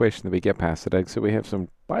common question that we get, Pastor Doug, so we have some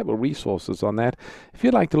Bible resources on that. If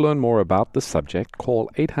you'd like to learn more about the subject,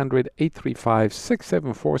 call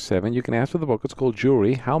 800-835-6747. You can ask for the book. It's called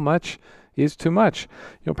Jewelry, How Much is Too Much?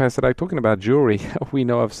 Pastor Doug, talking about jewelry, we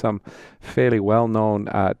know of some fairly well-known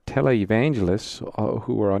televangelists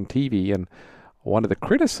who were on TV, and one of the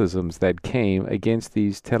criticisms that came against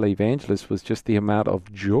these televangelists was just the amount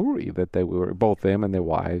of jewelry that they were, both them and their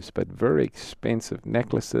wives, but very expensive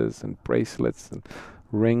necklaces and bracelets and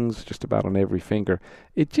rings just about on every finger.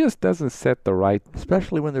 It just doesn't set the right...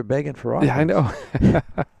 Especially when they're begging for offerings. Yeah, I know.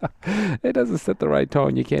 It doesn't set the right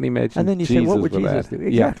tone. You can't imagine And then you Jesus say, what would Jesus that. do?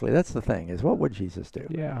 Exactly. Yeah. That's the thing, is what would Jesus do?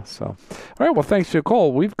 Yeah, so... All right, well, thanks for your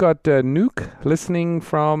call. We've got Nuke listening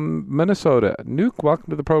from Minnesota. Nuke, welcome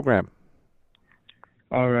to the program.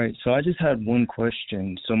 All right, so I just had one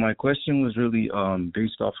question. So my question was really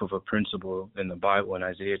based off of a principle in the Bible in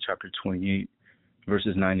Isaiah chapter 28,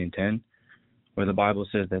 verses 9 and 10, where the Bible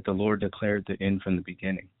says that the Lord declared the end from the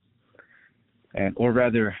beginning. Or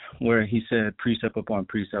rather, where he said precept upon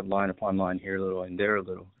precept, line upon line, here a little and there a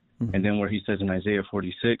little. Mm-hmm. And then where he says in Isaiah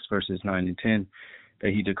 46, verses 9 and 10,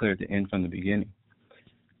 that he declared the end from the beginning.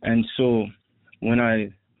 And so when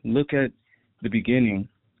I look at the beginning,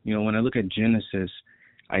 when I look at Genesis,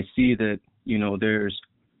 I see that, there's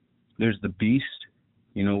the beast,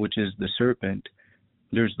 which is the serpent.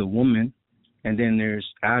 There's the woman. And then there's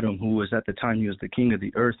Adam, who was at the time, he was the king of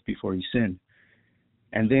the earth before he sinned.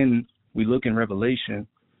 And then we look in Revelation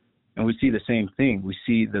and we see the same thing. We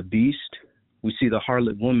see the beast, we see the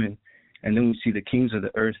harlot woman, and then we see the kings of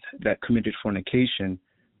the earth that committed fornication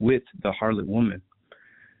with the harlot woman.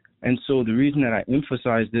 And so the reason that I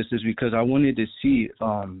emphasize this is because I wanted to see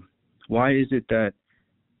why is it that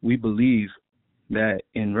we believe that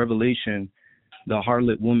in Revelation, the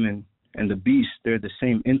harlot woman and the beast, they're the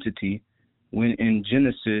same entity, when in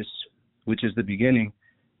Genesis, which is the beginning,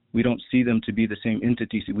 we don't see them to be the same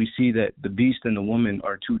entity. We see that the beast and the woman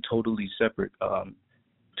are two totally separate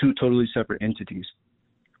entities.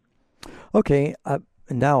 Okay,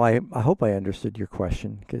 now I hope I understood your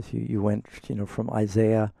question, because you went from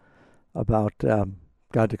Isaiah about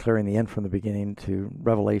God declaring the end from the beginning to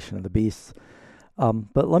Revelation and the beasts.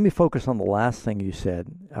 But let me focus on the last thing you said.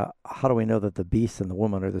 How do we know that the beast and the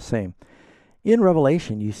woman are the same? In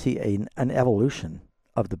Revelation, you see an evolution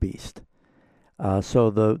of the beast. So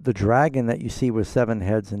the dragon that you see with 7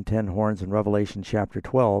 heads and 10 horns in Revelation chapter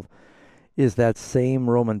 12 is that same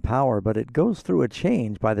Roman power, but it goes through a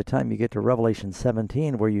change by the time you get to Revelation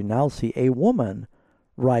 17, where you now see a woman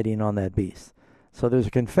riding on that beast. So there's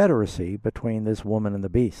a confederacy between this woman and the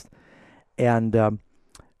beast. And,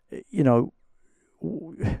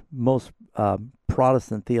 most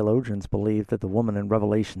Protestant theologians believe that the woman in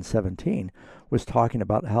Revelation 17 was talking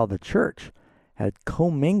about how the church had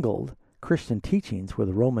commingled Christian teachings with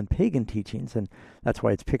Roman pagan teachings, and that's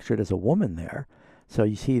why it's pictured as a woman there. So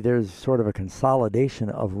you see there's sort of a consolidation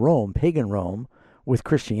of Rome, pagan Rome, with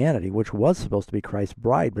Christianity, which was supposed to be Christ's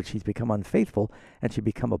bride, but she's become unfaithful, and she's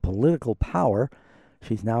become a political power.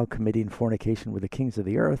 She's now committing fornication with the kings of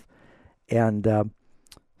the earth. And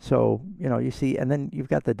so, you see, and then you've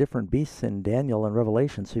got the different beasts in Daniel and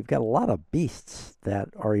Revelation. So you've got a lot of beasts that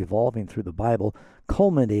are evolving through the Bible,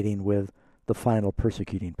 culminating with the final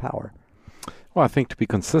persecuting power. Well, I think to be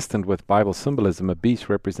consistent with Bible symbolism, a beast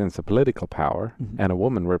represents a political power, and a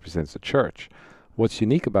woman represents a church. What's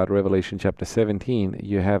unique about Revelation chapter 17,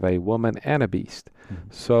 you have a woman and a beast.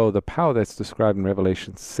 So the power that's described in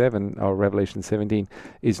Revelation 7 or Revelation 17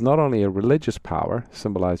 is not only a religious power,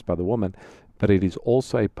 symbolized by the woman, but it is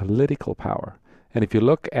also a political power. And if you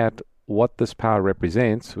look at what this power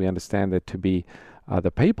represents, we understand that to be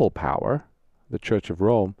the papal power, the Church of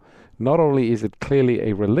Rome. Not only is it clearly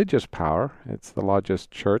a religious power, it's the largest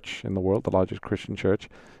church in the world, the largest Christian church,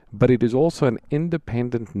 but it is also an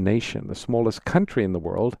independent nation. The smallest country in the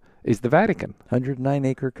world is the Vatican.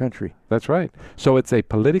 109-acre country. That's right. So it's a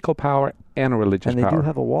political power and a religious power. And they do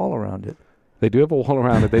have a wall around it. They do have a wall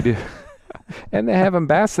around it. They do. And they have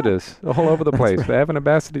ambassadors all over the place. Right. They have an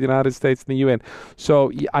ambassador to the United States and the UN.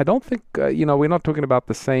 So I don't think, we're not talking about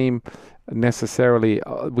the same necessarily.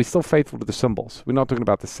 We're still faithful to the symbols. We're not talking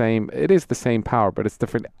about the same. It is the same power, but it's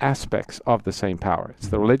different aspects of the same power. It's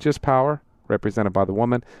the religious power represented by the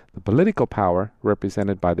woman, the political power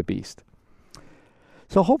represented by the beast.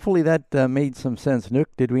 So hopefully that made some sense. Nook,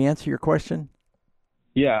 did we answer your question?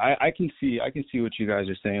 Yeah, I can see what you guys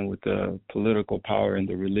are saying with the political power and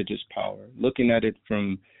the religious power. Looking at it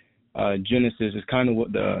from Genesis is kind of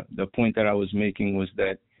what the point that I was making was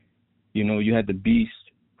that, you had the beast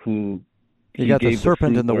who you got the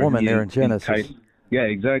serpent and the woman there in Genesis. Yeah,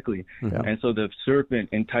 exactly. Yeah. And so the serpent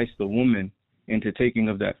enticed the woman into taking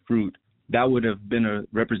of that fruit. That would have been a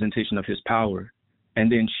representation of his power.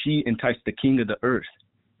 And then she enticed the king of the earth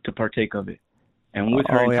to partake of it. And with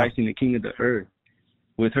her enticing the king of the earth,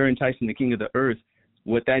 what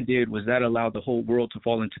that did was that allowed the whole world to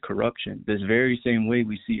fall into corruption. This very same way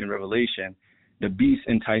we see in Revelation, the beast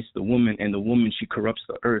enticed the woman, and the woman, she corrupts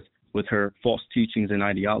the earth with her false teachings and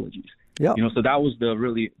ideologies. Yeah. So that was the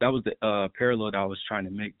parallel that I was trying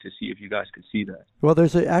to make to see if you guys could see that. Well,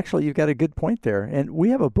 actually, you've got a good point there. And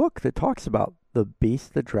we have a book that talks about the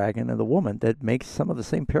beast, the dragon, and the woman that makes some of the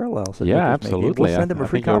same parallels. Yeah, absolutely. We'll send them a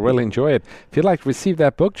free I think copy. you'll really enjoy it. If you'd like to receive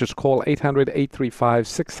that book, just call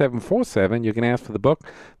 800-835-6747. You can ask for the book,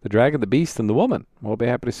 The Dragon, the Beast, and the Woman. We'll be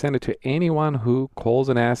happy to send it to anyone who calls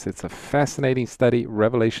and asks. It's a fascinating study,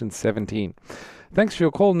 Revelation 17. Thanks for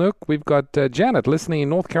your call, Nook. We've got Janet listening in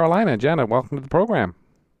North Carolina. Janet, welcome to the program.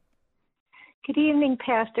 Good evening,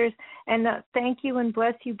 pastors, and thank you and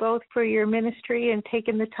bless you both for your ministry and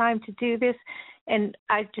taking the time to do this. And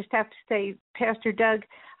I just have to say, Pastor Doug,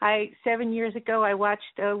 7 years ago, I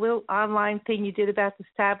watched a little online thing you did about the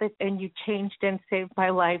Sabbath, and you changed and saved my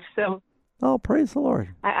life. So, praise the Lord.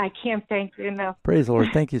 I can't thank you enough. Praise the Lord.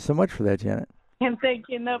 Thank you so much for that, Janet. Can't thank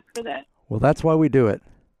you enough for that. Well, that's why we do it.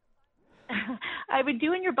 I've been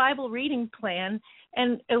doing your Bible reading plan,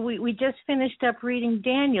 and we just finished up reading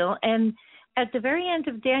Daniel, and at the very end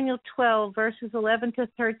of Daniel 12, verses 11 to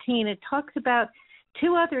 13, it talks about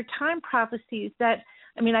two other time prophecies that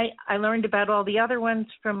I mean, I learned about all the other ones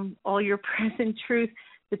from All Your Present Truth,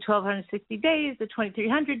 the 1,260 days, the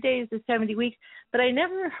 2,300 days, the 70 weeks, but I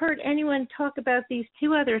never heard anyone talk about these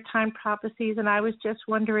two other time prophecies, and I was just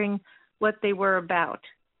wondering what they were about.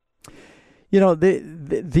 You know,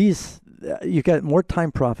 these you got more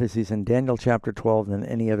time prophecies in Daniel chapter 12 than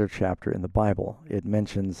any other chapter in the Bible. It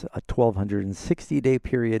mentions a 1,260-day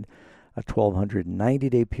period, a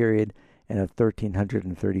 1,290-day period, and a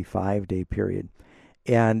 1,335-day period.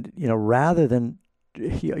 And, you know, rather than,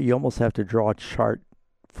 you almost have to draw a chart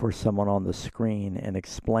for someone on the screen and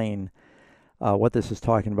explain what this is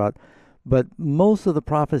talking about. But most of the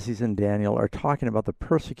prophecies in Daniel are talking about the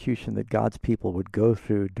persecution that God's people would go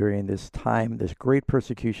through during this time, this great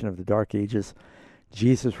persecution of the Dark Ages.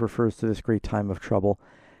 Jesus refers to this great time of trouble.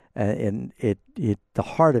 And the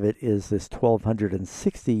heart of it is this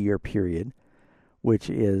 1,260-year period, which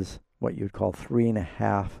is what you'd call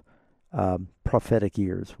 3.5 prophetic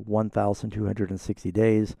years, 1,260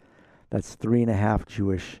 days. That's 3.5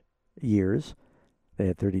 Jewish years. They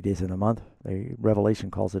had 30 days in a month. Revelation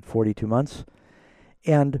calls it 42 months.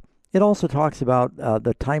 And it also talks about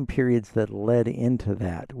the time periods that led into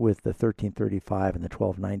that with the 1335 and the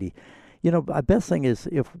 1290. You know, the best thing is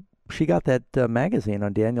if she got that magazine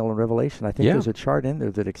on Daniel and Revelation, I think there's a chart in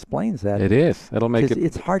there that explains that. It is. It'll make it.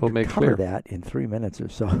 It's hard to cover clear. that in 3 minutes or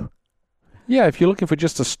so. Yeah, if you're looking for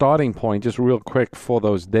just a starting point, just real quick for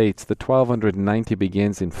those dates, the 1290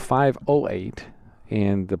 begins in 508.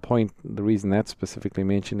 And the reason that's specifically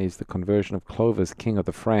mentioned is the conversion of Clovis, king of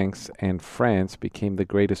the Franks, and France became the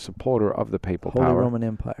greatest supporter of the papal Holy power. Roman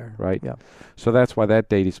Empire. Right. Yeah. So that's why that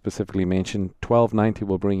date is specifically mentioned. 1290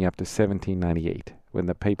 will bring you up to 1798, when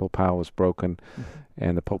the papal power was broken,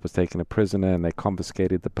 and the Pope was taken a prisoner, and they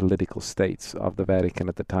confiscated the political states of the Vatican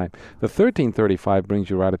at the time. The 1335 brings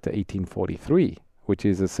you right up to 1843, which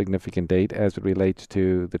is a significant date as it relates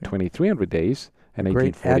to the 2300 days and 1844.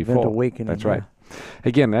 Great Advent awakening. That's right.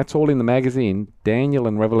 Again, that's all in the magazine. Daniel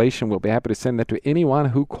and Revelation, will be happy to send that to anyone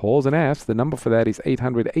who calls and asks. The number for that is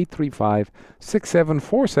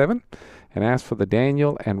 800-835-6747, and ask for the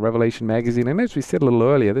Daniel and Revelation magazine. And as we said a little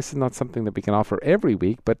earlier, this is not something that we can offer every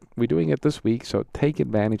week, but we're doing it this week, so take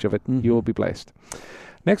advantage of it. You'll be blessed.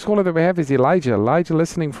 Next caller that we have is Elijah. Elijah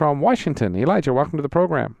listening from Washington. Elijah, welcome to the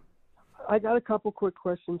program. I got a couple quick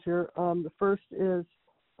questions here. The first is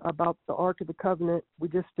about the Ark of the Covenant. We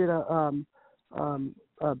just did a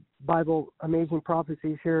Bible Amazing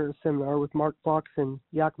Prophecies here seminar with Mark Fox and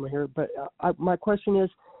Yakima here. But my question is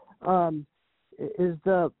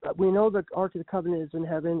we know the Ark of the Covenant is in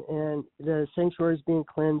heaven and the sanctuary is being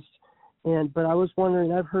cleansed, but I was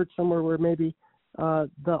wondering, I've heard somewhere where maybe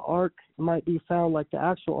the Ark might be found, like the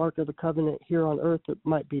actual Ark of the Covenant here on earth, that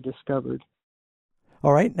might be discovered.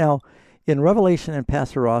 All right, now in Revelation, and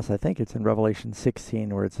Pastor Ross, I think it's in Revelation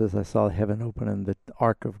 16 where it says, I saw heaven open and the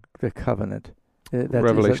Ark of the Covenant.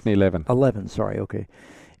 Revelation 11. 11, sorry, okay.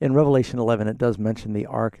 In Revelation 11, it does mention the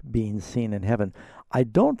ark being seen in heaven. I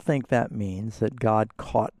don't think that means that God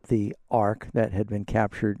caught the ark that had been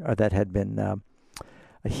captured, or that had been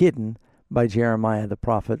hidden by Jeremiah the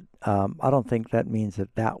prophet. I don't think that means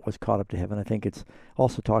that was caught up to heaven. I think it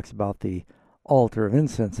also talks about the altar of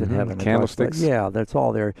incense in heaven. Candlesticks. Yeah, that's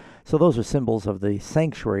all there. So those are symbols of the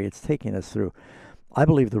sanctuary it's taking us through. I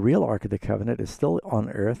believe the real Ark of the Covenant is still on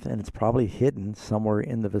earth, and it's probably hidden somewhere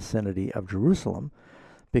in the vicinity of Jerusalem,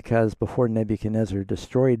 because before Nebuchadnezzar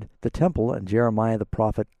destroyed the temple, and Jeremiah the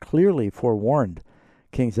prophet clearly forewarned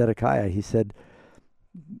King Zedekiah, he said,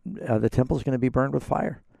 the temple is going to be burned with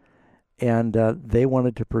fire. And they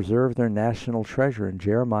wanted to preserve their national treasure, and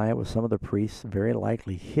Jeremiah, with some of the priests, very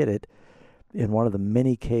likely hid it in one of the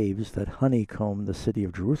many caves that honeycomb the city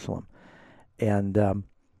of Jerusalem. And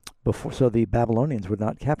so the Babylonians would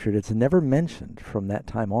not capture it. It's never mentioned from that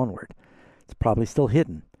time onward. It's probably still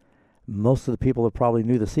hidden. Most of the people that probably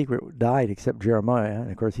knew the secret died except Jeremiah,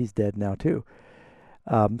 and of course he's dead now too.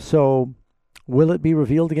 So will it be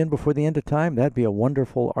revealed again before the end of time? That'd be a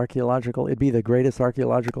wonderful it'd be the greatest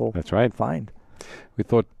archaeological find. We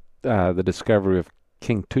thought the discovery of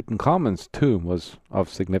King Tutankhamun's tomb was of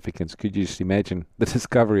significance. Could you just imagine the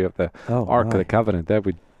discovery of the Ark of the Covenant? That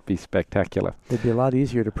would be spectacular. It'd be a lot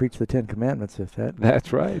easier to preach the Ten Commandments if that.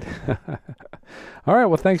 That's right. All right.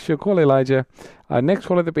 Well, thanks for your call, Elijah. Next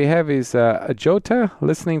caller that we have is Ajota,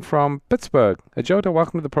 listening from Pittsburgh. Ajota,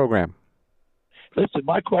 welcome to the program. Listen,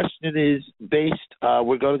 my question is based.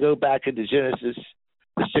 We're going to go back into Genesis,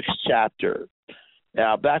 the 6th chapter.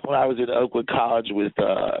 Now, back when I was in Oakwood College with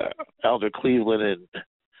Elder Cleveland and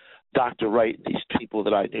Dr. Wright, these people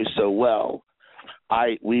that I knew so well,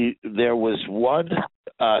 there was one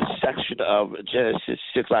section of Genesis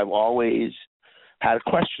 6 I've always had a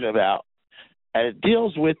question about, and it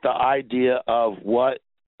deals with the idea of what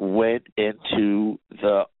went into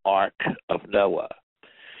the Ark of Noah.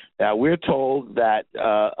 Now, we're told that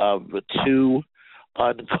of the 2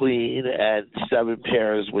 unclean and 7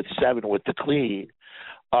 pairs with 7 with the clean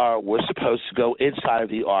were supposed to go inside of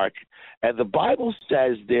the Ark. And the Bible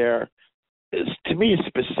says there, to me it's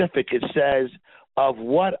specific, it says, of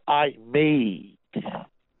what I made.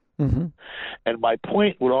 Mm-hmm. And my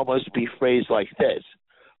point would almost be phrased like this: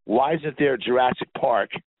 why isn't there Jurassic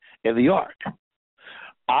Park in the Ark?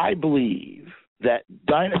 I believe that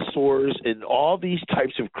dinosaurs and all these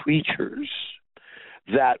types of creatures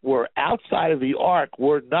that were outside of the Ark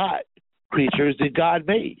were not creatures that God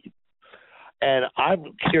made. And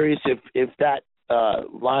I'm curious if that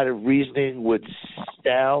line of reasoning would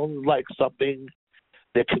sound like something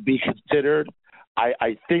that could be considered.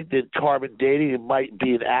 I think that carbon dating might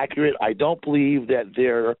be inaccurate. I don't believe that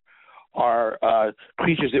there are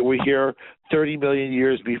creatures that were here 30 million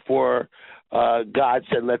years before God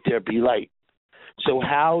said, let there be light. So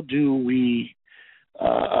how do we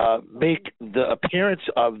make the appearance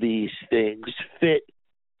of these things fit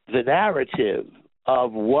the narrative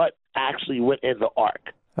of what actually went in the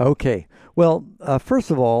Ark? Okay. Well,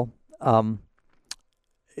 first of all,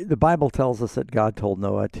 the Bible tells us that God told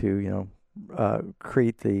Noah to,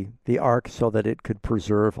 create the ark so that it could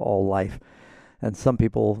preserve all life. And some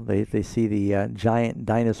people, they see the giant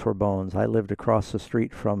dinosaur bones. I lived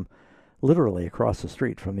literally across the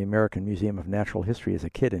street from the American Museum of Natural History as a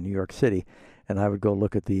kid in New York City, and I would go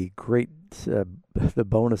look at the great the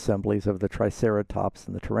bone assemblies of the Triceratops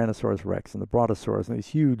and the Tyrannosaurus Rex and the Brontosaurus and these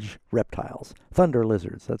huge reptiles, thunder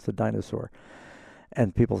lizards. That's the dinosaur.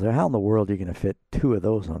 And people say, how in the world are you going to fit 2 of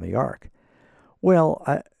those on the ark?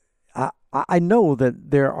 Well, I know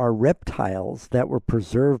that there are reptiles that were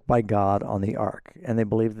preserved by God on the ark, and they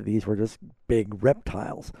believe that these were just big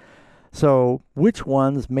reptiles. So which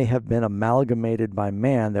ones may have been amalgamated by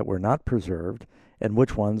man that were not preserved, and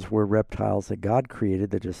which ones were reptiles that God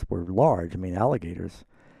created that just were large? I mean, alligators,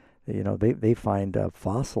 they find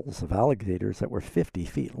fossils of alligators that were 50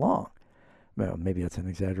 feet long. Well, maybe that's an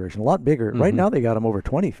exaggeration. A lot bigger. Mm-hmm. Right now they got them over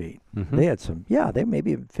 20 feet. Mm-hmm. They had they may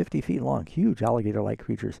be 50 feet long, huge alligator-like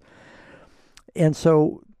creatures. And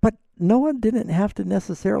so, but Noah didn't have to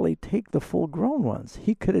necessarily take the full-grown ones.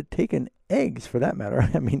 He could have taken eggs, for that matter.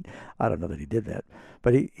 I mean, I don't know that he did that,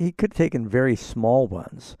 but he could have taken very small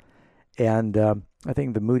ones. And I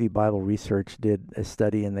think the Moody Bible Research did a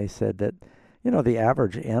study, and they said that, the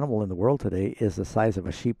average animal in the world today is the size of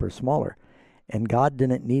a sheep or smaller. And God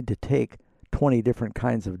didn't need to take 20 different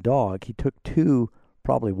kinds of dog. He took 2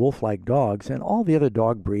 probably wolf-like dogs, and all the other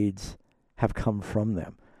dog breeds have come from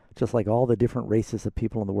them. Just like all the different races of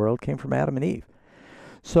people in the world came from Adam and Eve.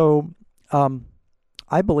 So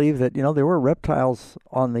I believe that, there were reptiles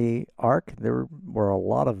on the ark. There were a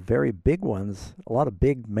lot of very big ones, a lot of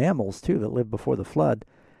big mammals, too, that lived before the flood.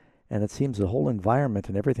 And it seems the whole environment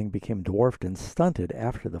and everything became dwarfed and stunted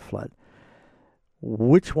after the flood.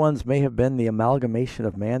 Which ones may have been the amalgamation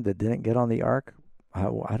of man that didn't get on the ark?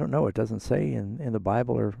 I don't know. It doesn't say in the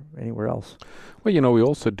Bible or anywhere else. Well, we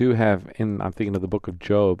also do have, I'm thinking of the book of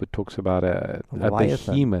Job, it talks about a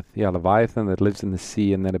behemoth. Yeah, Leviathan that lives in the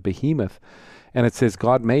sea, and then a behemoth. And it says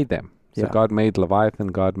God made them. So God made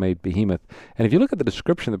Leviathan, God made behemoth. And if you look at the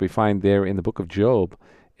description that we find there in the book of Job,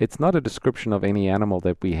 it's not a description of any animal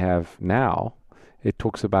that we have now. It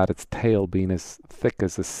talks about its tail being as thick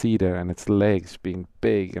as a cedar and its legs being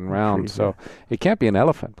big and round. So it can't be an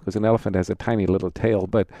elephant, because an elephant has a tiny little tail,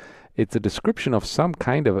 but it's a description of some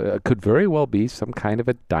kind of, could very well be some kind of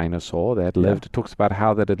a dinosaur that lived. It talks about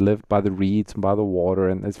how that it lived by the reeds and by the water,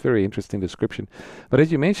 and it's a very interesting description. But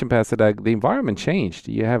as you mentioned, Pastor Doug, the environment changed.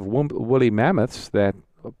 You have woolly mammoths that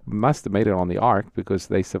must have made it on the ark because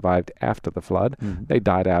they survived after the flood. Mm-hmm. They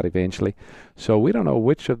died out eventually. So we don't know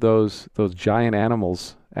which of those giant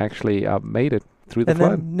animals actually made it through the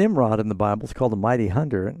flood. Then Nimrod in the Bible is called a mighty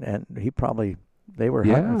hunter, and they were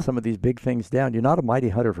hunting some of these big things down. You're not a mighty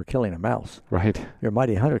hunter for killing a mouse. Right. You're a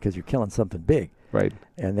mighty hunter because you're killing something big. Right.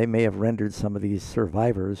 And they may have rendered some of these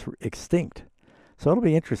survivors extinct. So it'll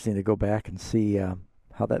be interesting to go back and see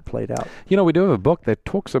how that played out. We do have a book that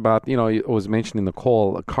talks about, it was mentioned in the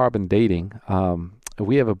call, carbon dating.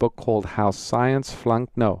 We have a book called How Evolution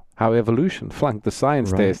Flunked the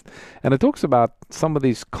Science Test. And it talks about some of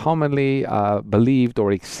these commonly believed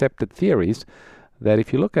or accepted theories that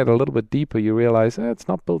if you look at it a little bit deeper, you realize it's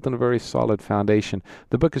not built on a very solid foundation.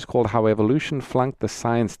 The book is called How Evolution Flunked the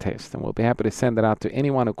Science Test, and we'll be happy to send that out to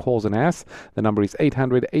anyone who calls and asks. The number is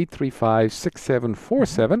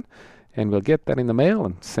 800-835-6747. and we'll get that in the mail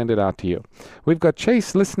and send it out to you. We've got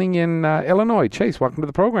Chase listening in Illinois. Chase, welcome to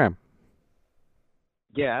the program.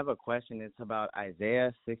 Yeah, I have a question. It's about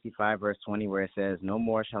Isaiah 65, verse 20, where it says, "No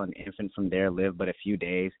more shall an infant from there live but a few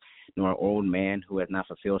days, nor an old man who has not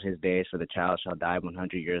fulfilled his days, for the child shall die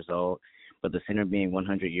 100 years old, but the sinner being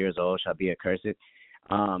 100 years old shall be accursed."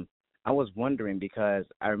 I was wondering, because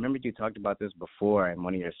I remember you talked about this before in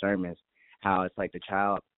one of your sermons, how it's like the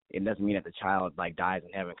child, it doesn't mean that the child like dies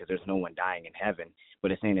in heaven, because there's no one dying in heaven,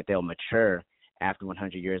 but it's saying that they'll mature after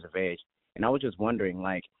 100 years of age. And I was just wondering,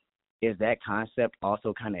 like, is that concept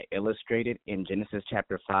also kind of illustrated in Genesis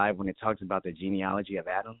chapter 5 when it talks about the genealogy of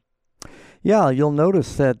Adam? Yeah, you'll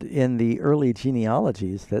notice that in the early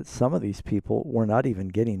genealogies that some of these people were not even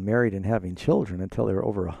getting married and having children until they were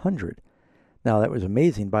over 100. Now, that was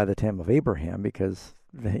amazing by the time of Abraham, because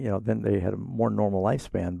then they had a more normal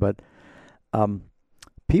lifespan. But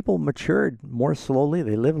people matured more slowly;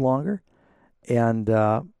 they lived longer, and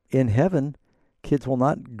in heaven, kids will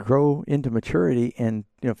not grow into maturity in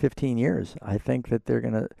 15 years. I think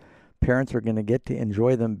that parents are gonna get to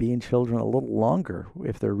enjoy them being children a little longer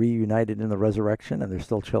if they're reunited in the resurrection and they're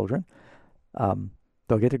still children.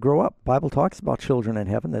 They'll get to grow up. Bible talks about children in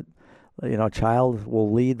heaven, that a child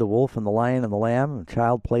will lead the wolf and the lion and the lamb. A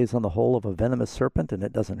child plays on the hole of a venomous serpent and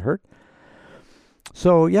it doesn't hurt.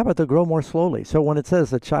 So, yeah, but they'll grow more slowly. So when it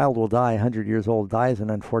says a child will die 100 years old, die is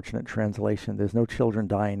an unfortunate translation. There's no children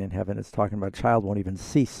dying in heaven. It's talking about a child won't even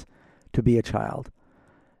cease to be a child.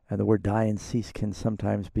 And the word die and cease can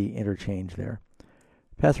sometimes be interchanged there.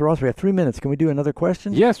 Pastor Ross, we have 3 minutes. Can we do another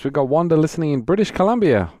question? Yes, we've got Wanda listening in British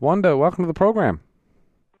Columbia. Wanda, welcome to the program.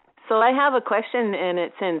 So I have a question, and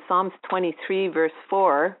it's in Psalms 23, verse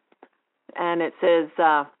 4, and it says,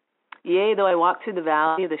 "Yea, though I walk through the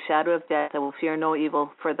valley of the shadow of death, I will fear no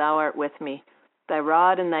evil, for thou art with me. Thy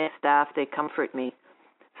rod and thy staff, they comfort me."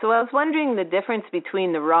 So I was wondering the difference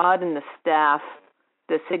between the rod and the staff,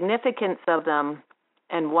 the significance of them,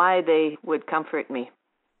 and why they would comfort me.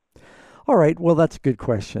 All right, well, that's a good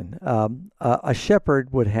question. A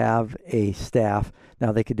shepherd would have a staff.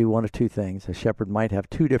 Now, they could do one of two things. A shepherd might have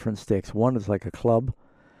two different sticks. One is like a club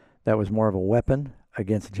that was more of a weapon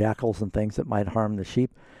against jackals and things that might harm the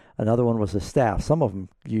sheep. Another one was a staff. Some of them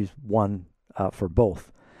used one for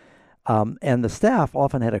both. And the staff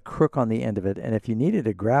often had a crook on the end of it, and if you needed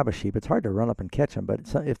to grab a sheep, it's hard to run up and catch them, but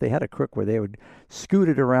if they had a crook where they would scoot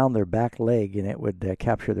it around their back leg, and it would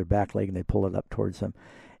capture their back leg, and they'd pull it up towards them.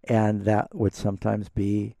 And that would sometimes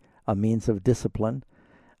be a means of discipline,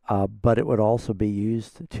 but it would also be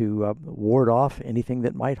used to ward off anything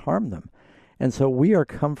that might harm them. And so we are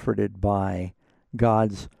comforted by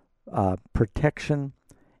God's protection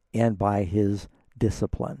and by his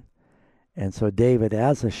discipline. And so David,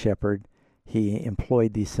 as a shepherd, he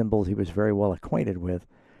employed these symbols he was very well acquainted with,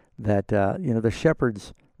 that the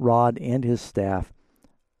shepherd's rod and his staff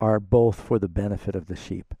are both for the benefit of the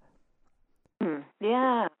sheep.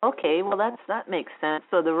 Yeah, okay, well that makes sense.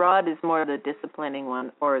 So the rod is more the disciplining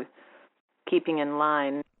one, or keeping in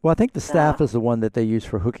line. Well, I think the staff is the one that they use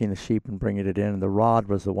for hooking the sheep and bringing it in, and the rod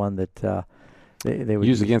was the one that they would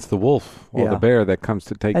use against the wolf or the bear that comes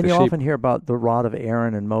to take the sheep. And you often hear about the rod of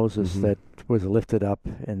Aaron and Moses that was lifted up,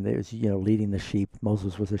 and it was leading the sheep.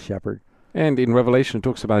 Moses was a shepherd. And in Revelation it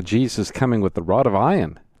talks about Jesus coming with the rod of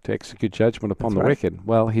iron to execute judgment upon the wicked.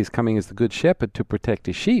 Well, he's coming as the good shepherd to protect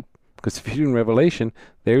his sheep. Because if you read in Revelation,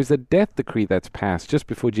 there's a death decree that's passed just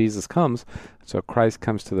before Jesus comes. So Christ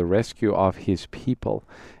comes to the rescue of his people.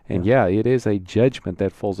 And it is a judgment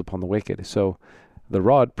that falls upon the wicked. So the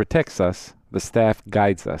rod protects us, the staff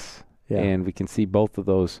guides us. Yeah. And we can see both of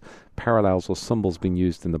those parallels or symbols being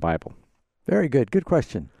used in the Bible. Very good. Good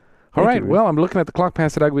question. All right. Well, I'm looking at the clock,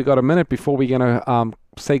 Pastor Doug. We got a minute before we're going to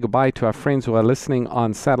say goodbye to our friends who are listening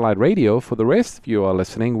on satellite radio. For the rest of you who are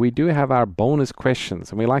listening, we do have our bonus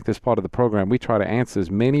questions, and we like this part of the program. We try to answer as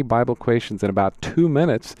many Bible questions in about 2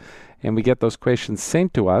 minutes, and we get those questions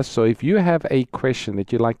sent to us. So if you have a question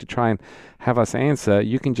that you'd like to try and have us answer,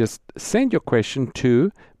 you can just send your question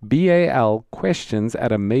to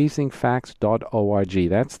balquestions@amazingfacts.org.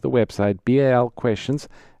 That's the website,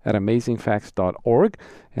 balquestions@amazingfacts.org.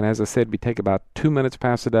 And as I said, we take about 2 minutes,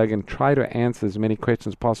 Pastor Doug, and try to answer as many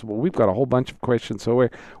questions as possible. We've got a whole bunch of questions, so we're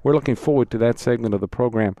looking forward to that segment of the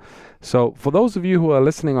program. So for those of you who are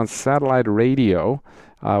listening on satellite radio,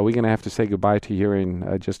 we're going to have to say goodbye to you here in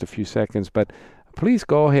just a few seconds, but please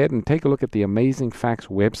go ahead and take a look at the Amazing Facts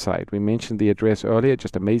website. We mentioned the address earlier,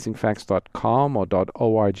 just amazingfacts.com or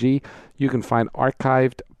 .org. You can find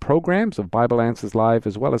archived programs of Bible Answers Live,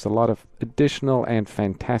 as well as a lot of additional and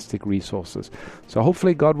fantastic resources. So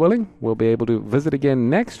hopefully, God willing, we'll be able to visit again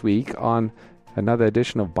next week on another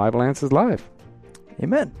edition of Bible Answers Live.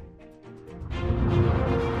 Amen.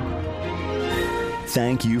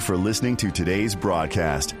 Thank you for listening to today's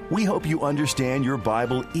broadcast. We hope you understand your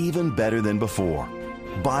Bible even better than before.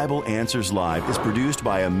 Bible Answers Live is produced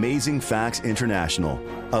by Amazing Facts International,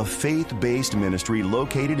 a faith-based ministry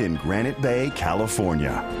located in Granite Bay,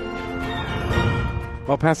 California.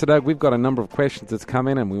 Well, Pastor Doug, we've got a number of questions that's come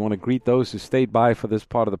in, and we want to greet those who stayed by for this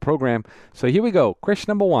part of the program. So here we go.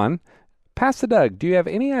 Question number 1. Pastor Doug, do you have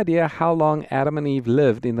any idea how long Adam and Eve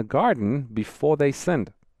lived in the garden before they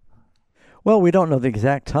sinned? Well, we don't know the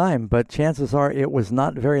exact time, but chances are it was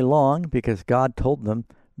not very long because God told them,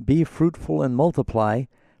 be fruitful and multiply.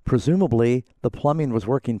 Presumably, the plumbing was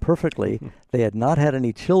working perfectly. They had not had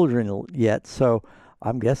any children yet, so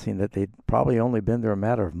I'm guessing that they'd probably only been there a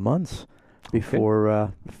matter of months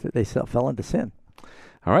before they fell into sin.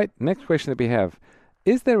 All right, next question that we have.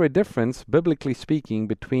 Is there a difference, biblically speaking,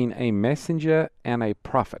 between a messenger and a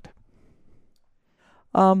prophet?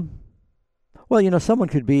 Well, someone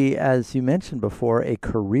could be, as you mentioned before, a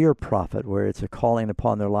career prophet where it's a calling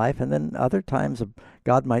upon their life. And then other times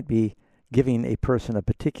God might be giving a person a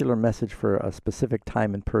particular message for a specific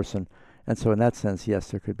time and person. And so in that sense, yes,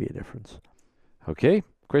 there could be a difference. Okay.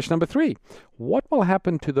 Question number 3. What will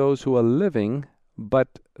happen to those who are living,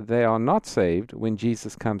 but they are not saved when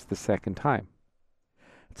Jesus comes the second time?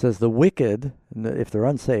 It says the wicked, if they're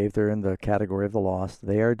unsaved, they're in the category of the lost.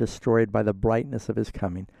 They are destroyed by the brightness of his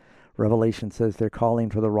coming. Revelation says they're calling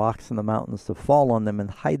for the rocks and the mountains to fall on them and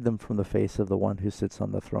hide them from the face of the one who sits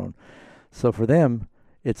on the throne. So for them,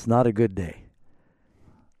 it's not a good day.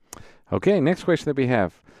 Okay, next question that we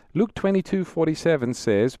have. Luke 22:47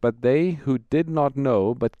 says, but they who did not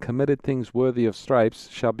know but committed things worthy of stripes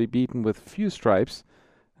shall be beaten with few stripes.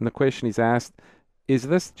 And the question is asked, is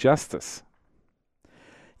this justice?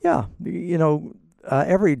 Yeah,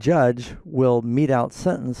 every judge will mete out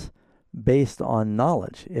sentence based on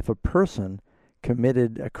knowledge. If a person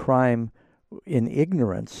committed a crime in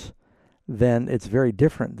ignorance, then it's very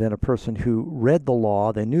different than a person who read the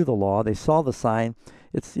law, they knew the law, they saw the sign.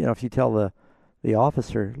 It's, if you tell the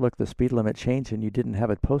officer, look, the speed limit changed and you didn't have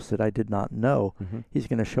it posted, I did not know, he's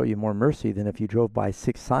going to show you more mercy than if you drove by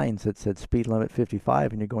 6 signs that said speed limit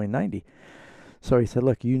 55 and you're going 90. So he said,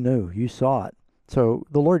 look, you knew, you saw it. So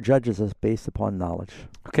the Lord judges us based upon knowledge.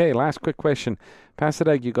 Okay, last quick question. Pastor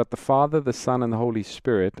Doug, you got the Father, the Son, and the Holy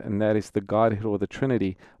Spirit, and that is the Godhead or the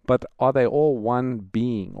Trinity. But are they all one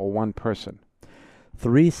being or one person?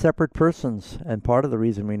 3 separate persons. And part of the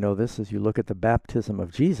reason we know this is you look at the baptism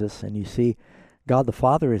of Jesus and you see God the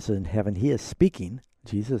Father is in heaven. He is speaking.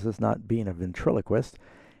 Jesus is not being a ventriloquist.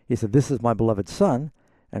 He said, this is my beloved Son.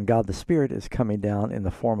 And God the Spirit is coming down in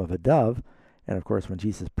the form of a dove. And, of course, when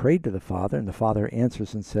Jesus prayed to the Father, and the Father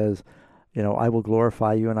answers and says, I will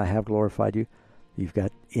glorify you, and I have glorified you, you've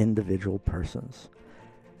got individual persons.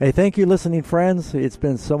 Hey, thank you, listening friends. It's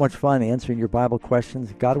been so much fun answering your Bible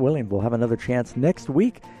questions. God willing, we'll have another chance next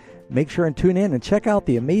week. Make sure and tune in and check out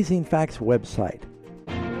the Amazing Facts website.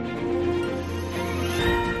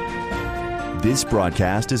 This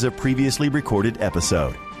broadcast is a previously recorded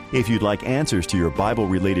episode. If you'd like answers to your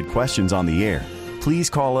Bible-related questions on the air,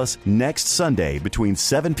 please call us next Sunday between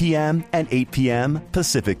 7 p.m. and 8 p.m.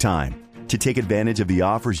 Pacific Time. To take advantage of the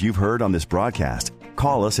offers you've heard on this broadcast,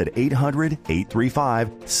 call us at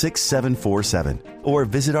 800-835-6747 or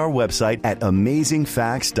visit our website at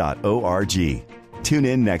amazingfacts.org. Tune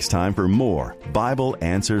in next time for more Bible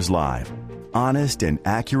Answers Live. Honest and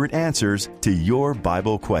accurate answers to your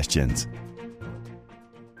Bible questions.